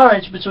teaches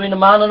marriage between a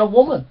man and a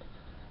woman.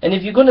 And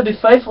if you're going to be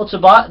faithful to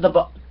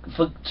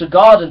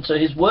God and to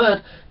His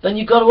Word, then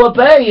you've got to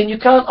obey, and you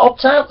can't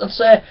opt out and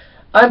say,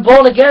 I'm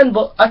born again,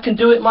 but I can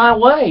do it my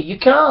way. You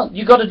can't.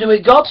 You've got to do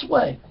it God's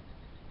way.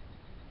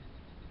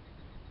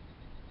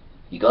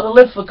 You've got to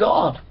live for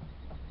God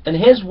and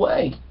His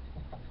way.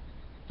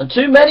 And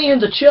too many in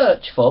the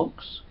church,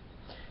 folks,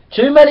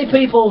 too many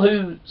people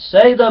who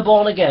say they're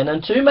born again,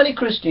 and too many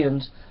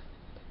Christians,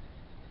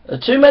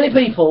 too many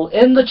people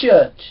in the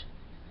church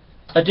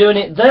are doing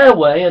it their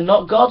way and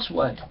not God's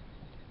way.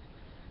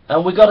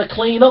 And we've got to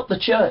clean up the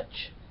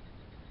church.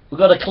 We've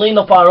got to clean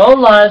up our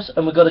own lives,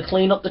 and we've got to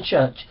clean up the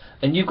church.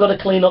 And you've got to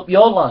clean up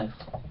your life.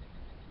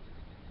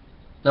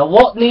 Now,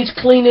 what needs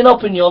cleaning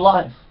up in your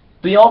life?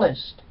 Be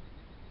honest.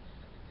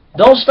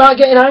 Don't start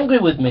getting angry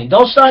with me.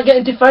 Don't start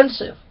getting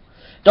defensive.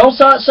 Don't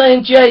start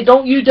saying, Jay,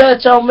 don't you dare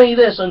tell me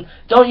this, and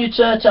don't you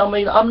dare tell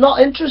me that. I'm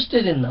not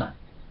interested in that.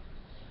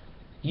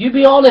 You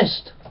be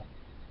honest.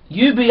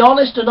 You be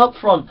honest and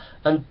upfront,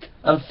 and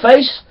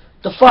face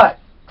the fact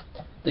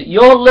that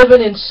you're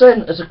living in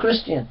sin as a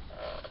Christian.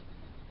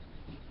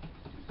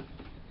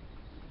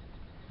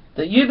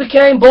 That you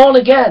became born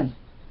again,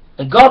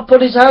 and God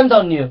put His hand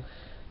on you,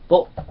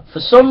 but for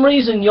some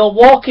reason you're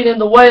walking in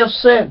the way of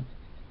sin.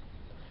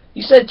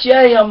 You said,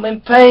 Jay, I'm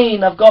in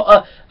pain. I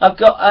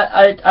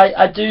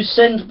do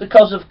sin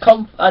because of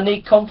I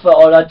need comfort,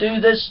 or I do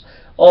this,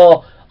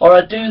 or I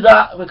do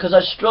that because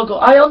I struggle.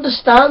 I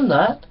understand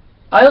that.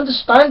 I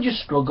understand your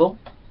struggle.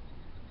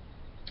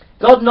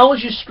 God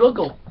knows you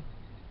struggle.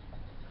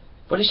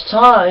 But it's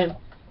time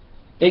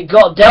it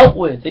got dealt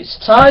with.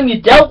 It's time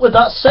you dealt with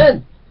that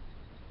sin.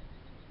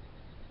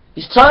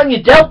 It's time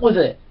you dealt with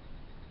it.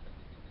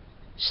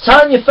 It's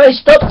time you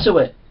faced up to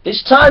it.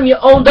 It's time you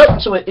owned up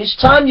to it. It's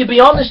time you be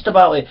honest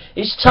about it.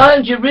 It's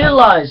time you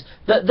realise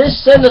that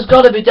this sin has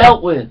got to be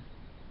dealt with.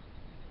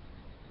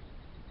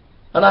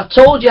 And I've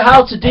told you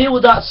how to deal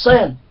with that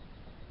sin.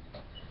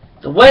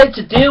 The way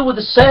to deal with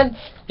the sin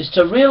is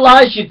to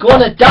realise you're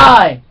going to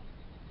die.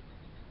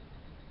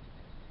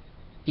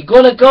 You're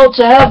going to go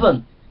to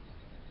heaven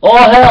or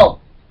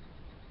hell.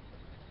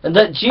 And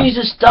that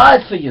Jesus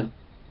died for you.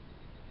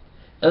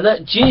 And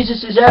that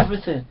Jesus is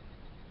everything.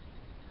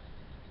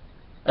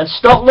 And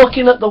stop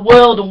looking at the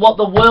world and what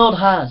the world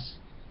has.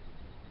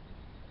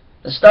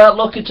 And start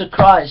looking to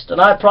Christ. And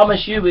I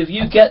promise you, if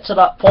you get to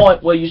that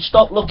point where you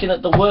stop looking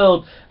at the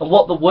world and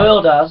what the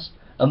world has,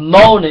 and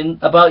moaning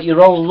about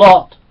your own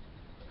lot,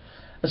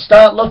 and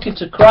start looking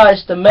to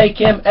Christ and make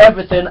Him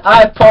everything,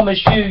 I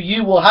promise you,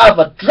 you will have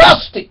a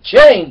drastic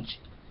change.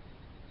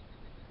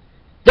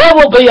 There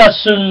will be a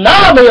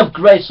tsunami of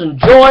grace and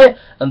joy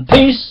and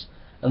peace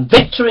and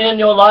victory in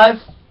your life.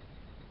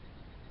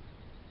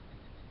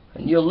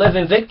 And you'll live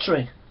in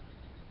victory.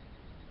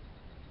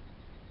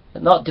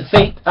 And not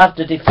defeat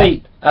after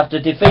defeat,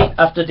 after defeat,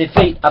 after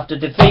defeat, after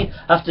defeat,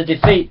 after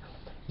defeat.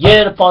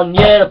 Year upon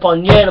year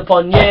upon year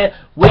upon year,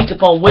 week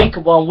upon week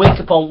upon week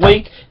upon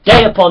week,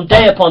 day upon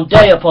day upon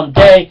day upon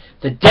day.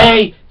 The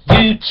day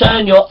you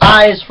turn your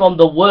eyes from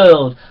the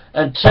world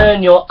and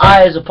turn your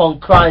eyes upon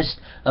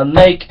Christ and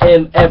make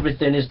Him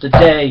everything is the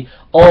day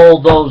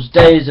all those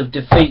days of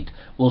defeat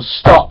will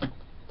stop.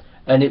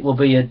 And it will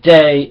be a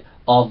day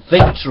of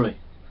victory.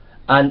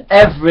 And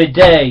every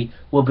day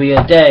will be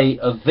a day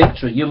of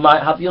victory. You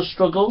might have your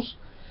struggles.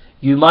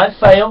 You might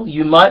fail.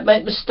 You might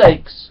make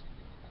mistakes.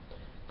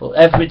 But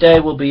every day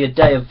will be a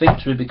day of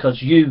victory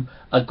because you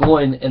are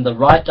going in the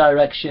right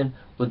direction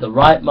with the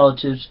right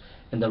motives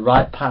and the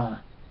right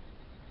power.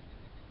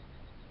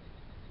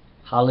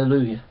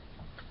 Hallelujah.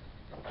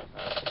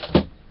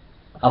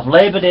 I've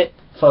laboured it,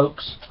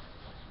 folks,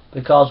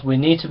 because we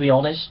need to be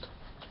honest.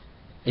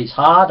 It's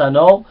hard, I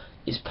know.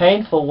 It's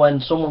painful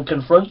when someone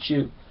confronts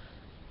you.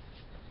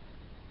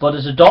 But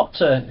as a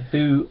doctor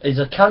who is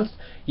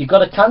you've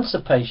got a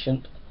cancer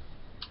patient,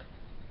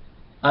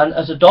 and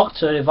as a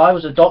doctor, if I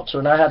was a doctor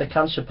and I had a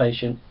cancer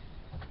patient,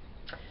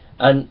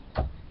 and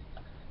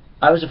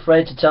I was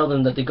afraid to tell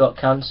them that they got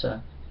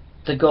cancer,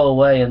 they'd go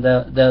away and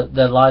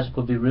their lives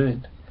would be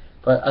ruined.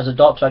 But as a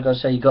doctor, I've got to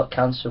say, you got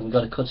cancer and we've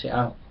got to cut it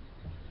out.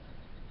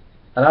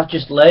 And I've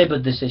just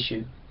laboured this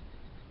issue,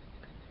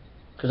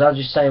 because I'm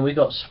just saying we've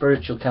got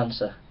spiritual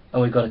cancer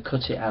and we've got to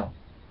cut it out.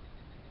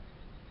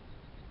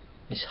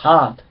 It's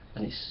hard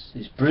and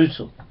it's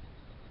brutal,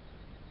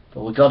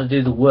 but we've got to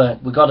do the work.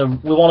 We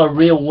want a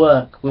real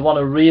work. We want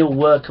a real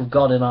work of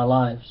God in our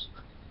lives,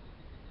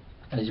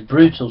 and it's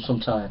brutal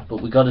sometimes,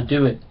 but we've got to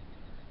do it.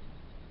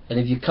 And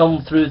if you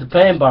come through the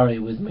pain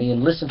barrier with me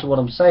and listen to what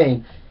I'm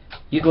saying,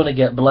 you're going to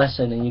get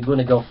blessing and you're going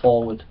to go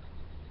forward.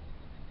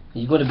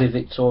 You're going to be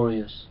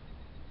victorious.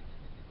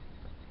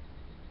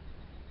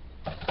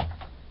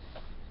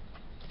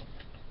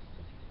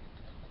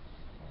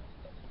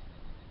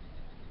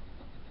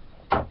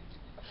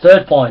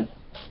 Third point,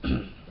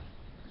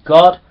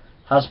 God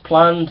has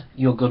planned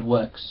your good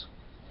works.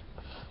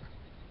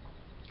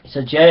 He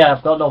said, Jay,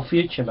 I've got no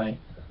future, mate.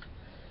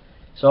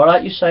 It's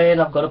alright you saying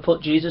I've got to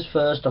put Jesus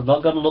first, I've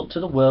not got to look to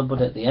the world,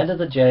 but at the end of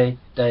the day,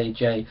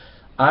 Jay,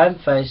 I'm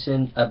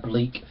facing a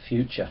bleak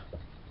future.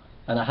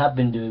 And I have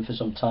been doing for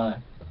some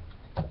time.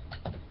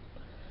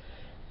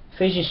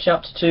 Ephesians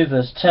chapter 2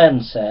 verse 10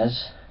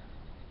 says,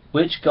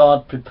 which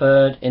God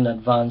prepared in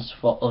advance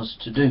for us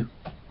to do.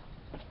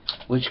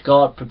 Which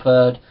God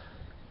prepared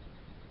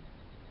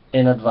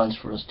in advance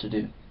for us to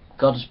do.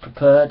 God has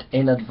prepared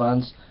in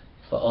advance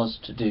for us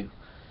to do.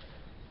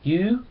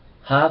 You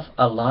have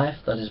a life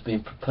that has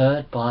been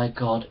prepared by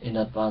God in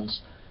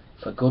advance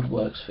for good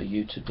works for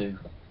you to do.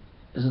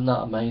 Isn't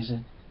that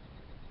amazing?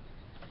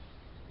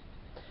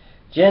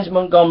 James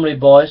Montgomery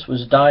Boyce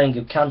was dying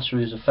of cancer.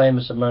 He was a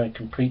famous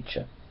American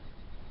preacher.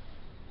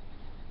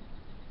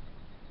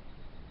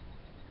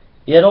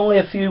 He had only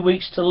a few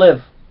weeks to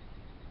live,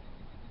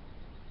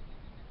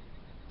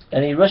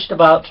 and he rushed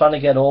about trying to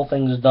get all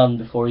things done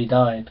before he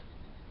died.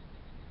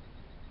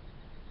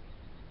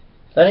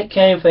 Then it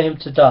came for him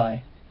to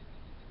die,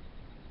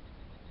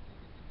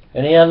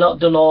 and he had not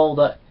done all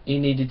that he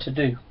needed to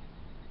do.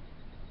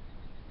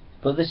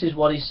 But this is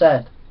what he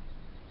said.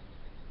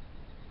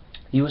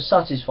 He was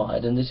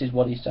satisfied, and this is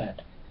what he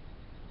said.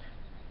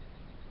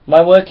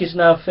 My work is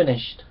now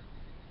finished.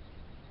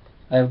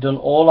 I have done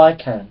all I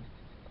can,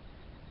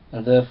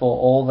 and therefore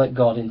all that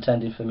God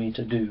intended for me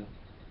to do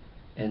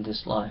in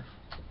this life.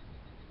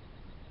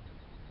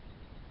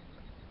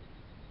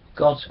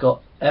 God's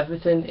got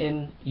everything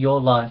in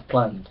your life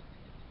planned,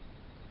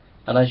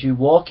 and as you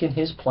walk in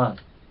His plan,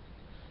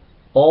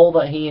 all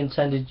that He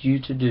intended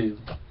you to do,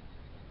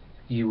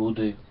 you will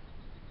do,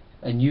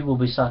 and you will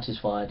be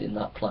satisfied in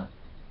that plan.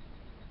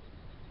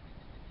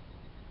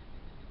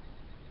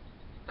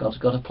 God's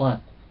got a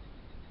plan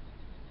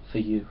for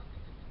you.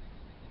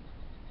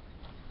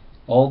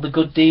 All the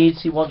good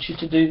deeds He wants you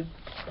to do,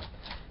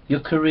 your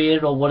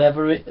career or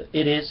whatever it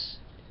is,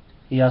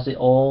 He has it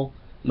all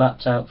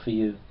mapped out for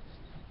you.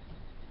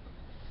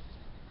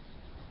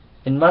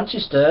 In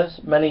Manchester,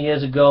 many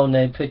years ago,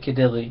 near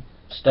Piccadilly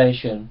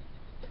Station,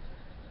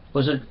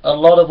 was a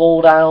lot of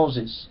old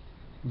houses,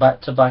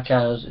 back-to-back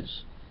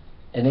houses.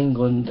 In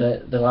England,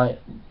 they're like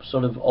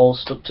sort of all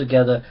stuck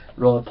together,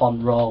 row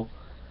upon row.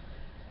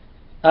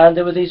 And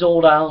there were these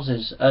old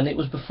houses, and it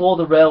was before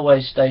the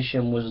railway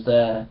station was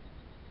there.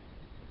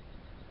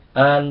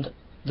 And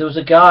there was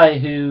a guy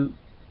who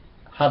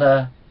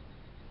had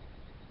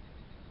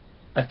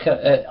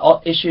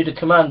issued a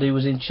command. He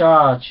was in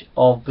charge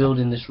of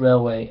building this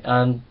railway,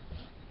 and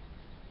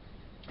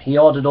he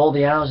ordered all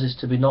the houses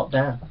to be knocked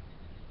down.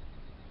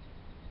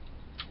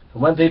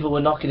 And when people were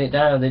knocking it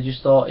down, they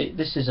just thought,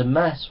 this is a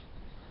mess,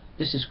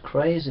 this is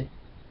crazy.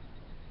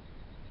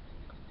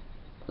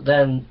 But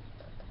then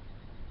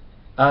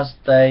as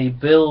they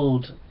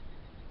built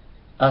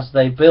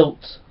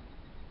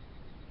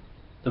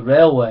the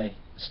railway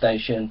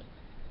station,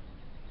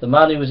 the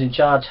man who was in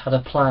charge had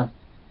a plan,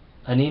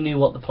 and he knew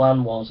what the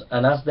plan was,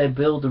 and as they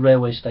built the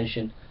railway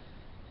station,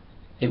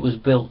 it was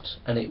built,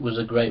 and it was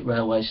a great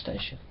railway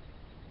station,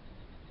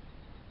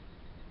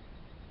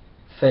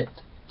 fit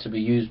to be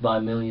used by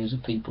millions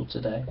of people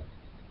today.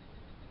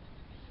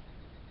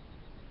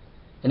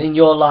 And in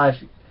your life,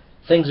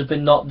 things have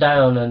been knocked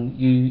down, and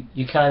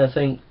you kind of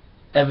think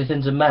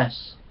everything's a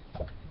mess.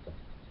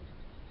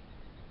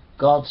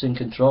 God's in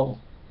control,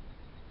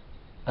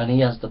 and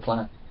He has the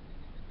plan.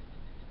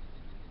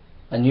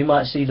 And you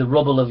might see the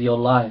rubble of your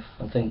life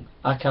and think,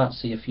 I can't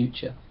see a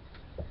future.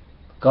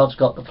 God's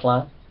got the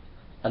plan,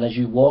 and as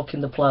you walk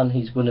in the plan,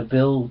 He's going to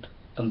build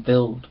and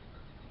build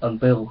and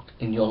build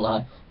in your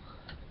life,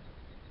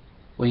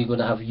 where you're going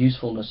to have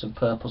usefulness and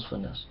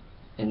purposefulness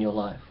in your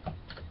life.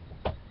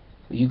 But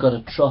you've got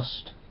to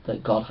trust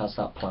that God has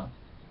that plan.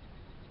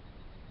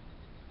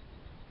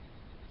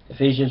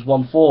 Ephesians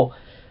 1:4,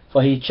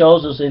 for He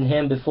chose us in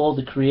Him before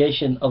the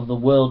creation of the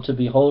world to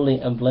be holy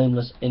and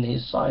blameless in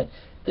His sight.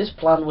 This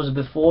plan was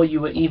before you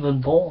were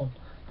even born.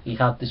 He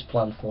had this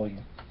plan for you.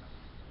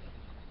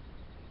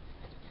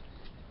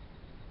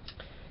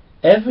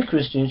 Every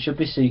Christian should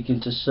be seeking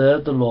to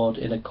serve the Lord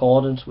in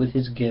accordance with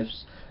His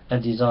gifts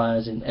and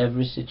desires in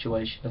every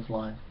situation of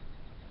life.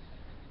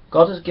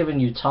 God has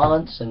given you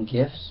talents and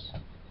gifts,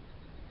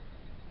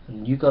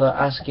 and you've got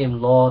to ask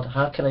Him, Lord,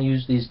 how can I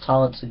use these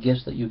talents and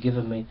gifts that you've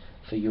given me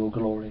for your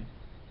glory?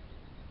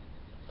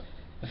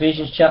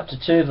 Ephesians chapter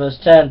 2 verse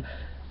 10,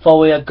 for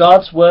we are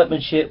God's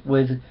workmanship,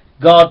 which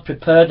God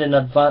prepared in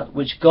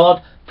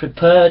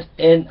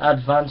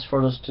advance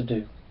for us to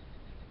do.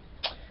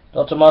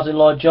 Dr. Martin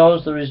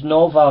Lloyd-Jones, there is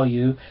no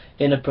value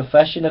in a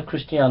profession of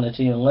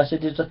Christianity unless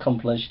it is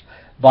accomplished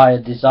by a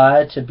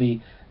desire to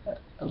be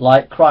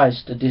like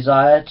Christ, a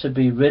desire to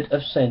be rid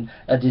of sin,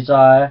 a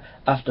desire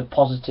after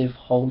positive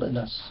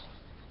holiness.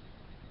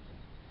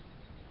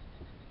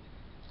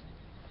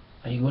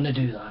 Are you going to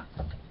do that?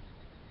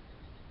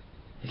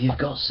 If you've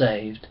got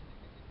saved,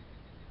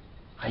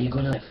 are you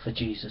going to live for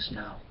Jesus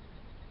now?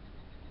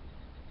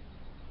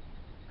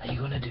 Are you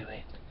going to do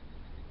it?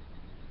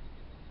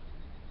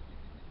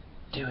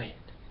 Do it.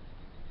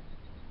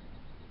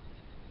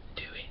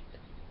 Do it.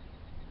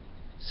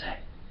 Say,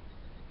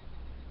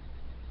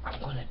 I'm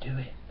going to do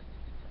it.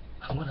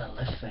 I'm going to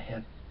live for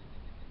Him.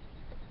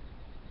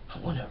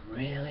 I'm going to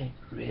really,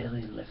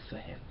 really live for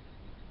Him.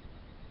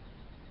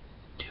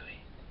 Do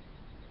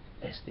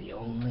it. It's the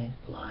only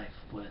life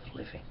worth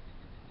living.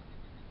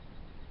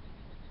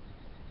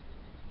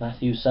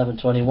 Matthew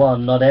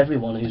 7:21, not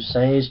everyone who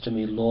says to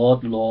me,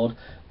 Lord, Lord,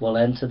 will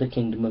enter the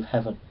kingdom of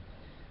heaven,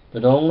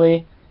 but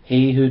only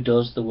he who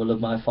does the will of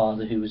my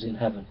Father who is in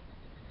heaven.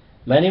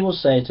 Many will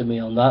say to me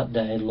on that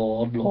day,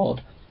 Lord,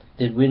 Lord,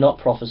 did we not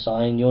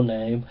prophesy in your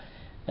name,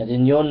 and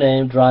in your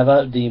name drive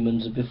out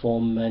demons and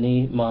perform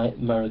many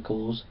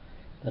miracles?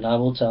 Then I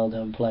will tell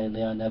them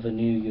plainly, I never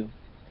knew you.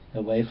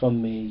 Away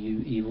from me, you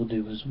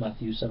evildoers.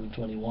 Matthew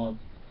 7:21.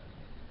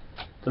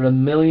 There are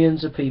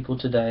millions of people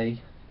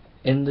today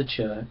in the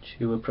church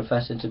who are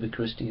professing to be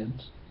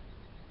Christians,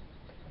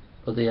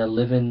 but they are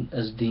living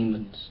as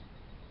demons.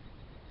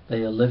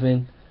 They are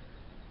living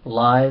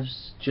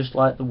lives just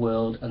like the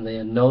world, and they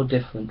are no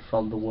different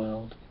from the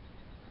world.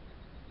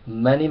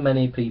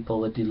 Many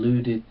people are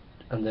deluded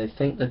and they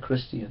think they're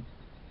Christian.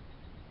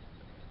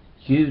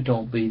 You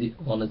don't be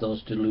one of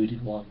those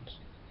deluded ones.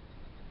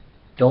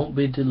 Don't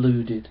be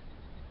deluded.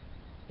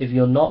 If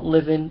you're not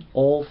living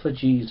all for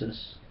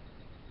Jesus,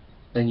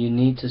 then you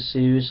need to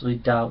seriously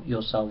doubt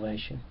your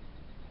salvation.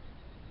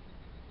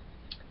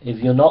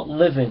 If you're not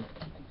living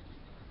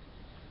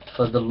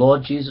for the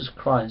Lord Jesus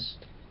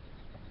Christ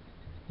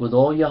with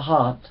all your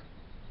heart,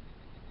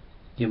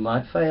 you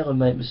might fail and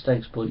make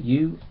mistakes, but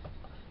you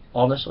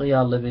honestly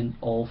are living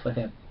all for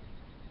Him.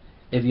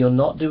 If you're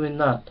not doing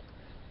that,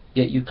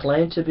 yet you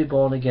claim to be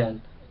born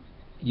again,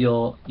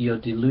 you're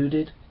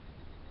deluded,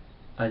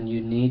 and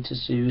you need to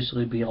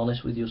seriously be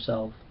honest with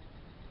yourself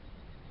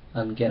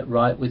and get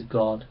right with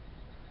God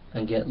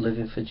and get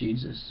living for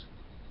Jesus.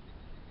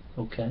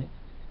 Okay?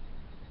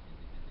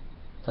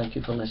 Thank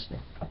you for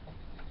listening.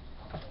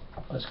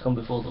 Let's come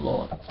before the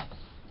Lord.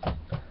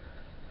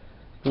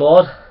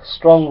 Lord,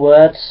 strong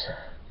words,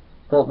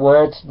 but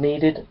words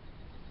needed.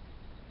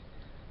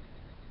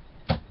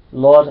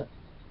 Lord,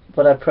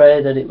 but I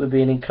pray that it would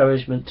be an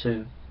encouragement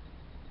too.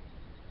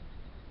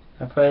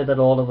 I pray that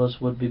all of us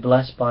would be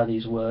blessed by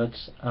these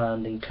words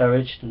and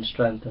encouraged and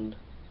strengthened.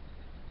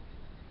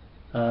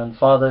 And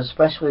Father,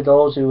 especially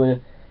those who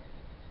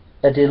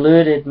are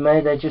deluded,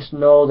 may they just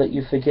know that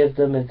you forgive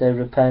them if they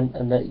repent,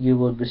 and that you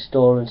would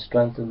restore and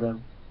strengthen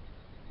them.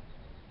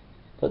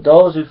 But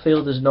those who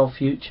feel there's no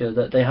future,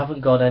 that they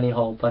haven't got any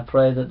hope, I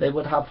pray that they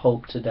would have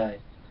hope today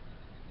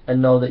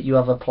and know that you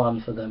have a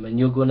plan for them and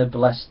you're going to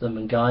bless them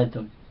and guide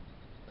them,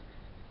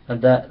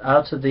 and that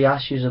out of the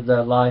ashes of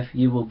their life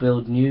you will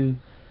build new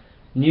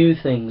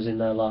things in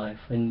their life,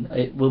 and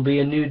it will be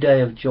a new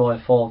day of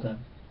joy for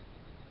them.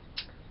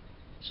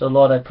 So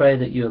Lord, I pray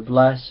that you would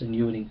bless and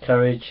you would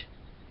encourage,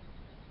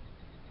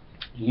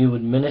 you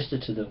would minister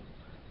to them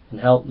and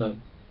help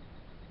them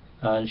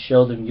and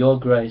show them your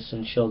grace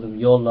and show them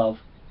your love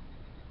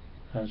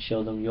and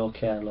show them your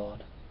care,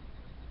 Lord.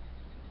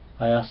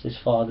 I ask this,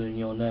 Father, in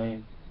your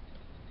name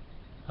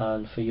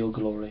and for your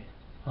glory.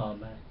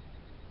 Amen.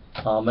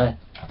 Amen.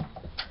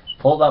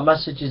 Hope that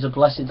message is a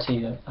blessing to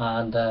you,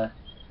 and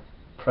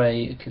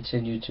pray it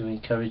continue to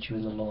encourage you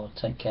in the Lord.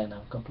 Take care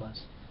now. God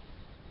bless.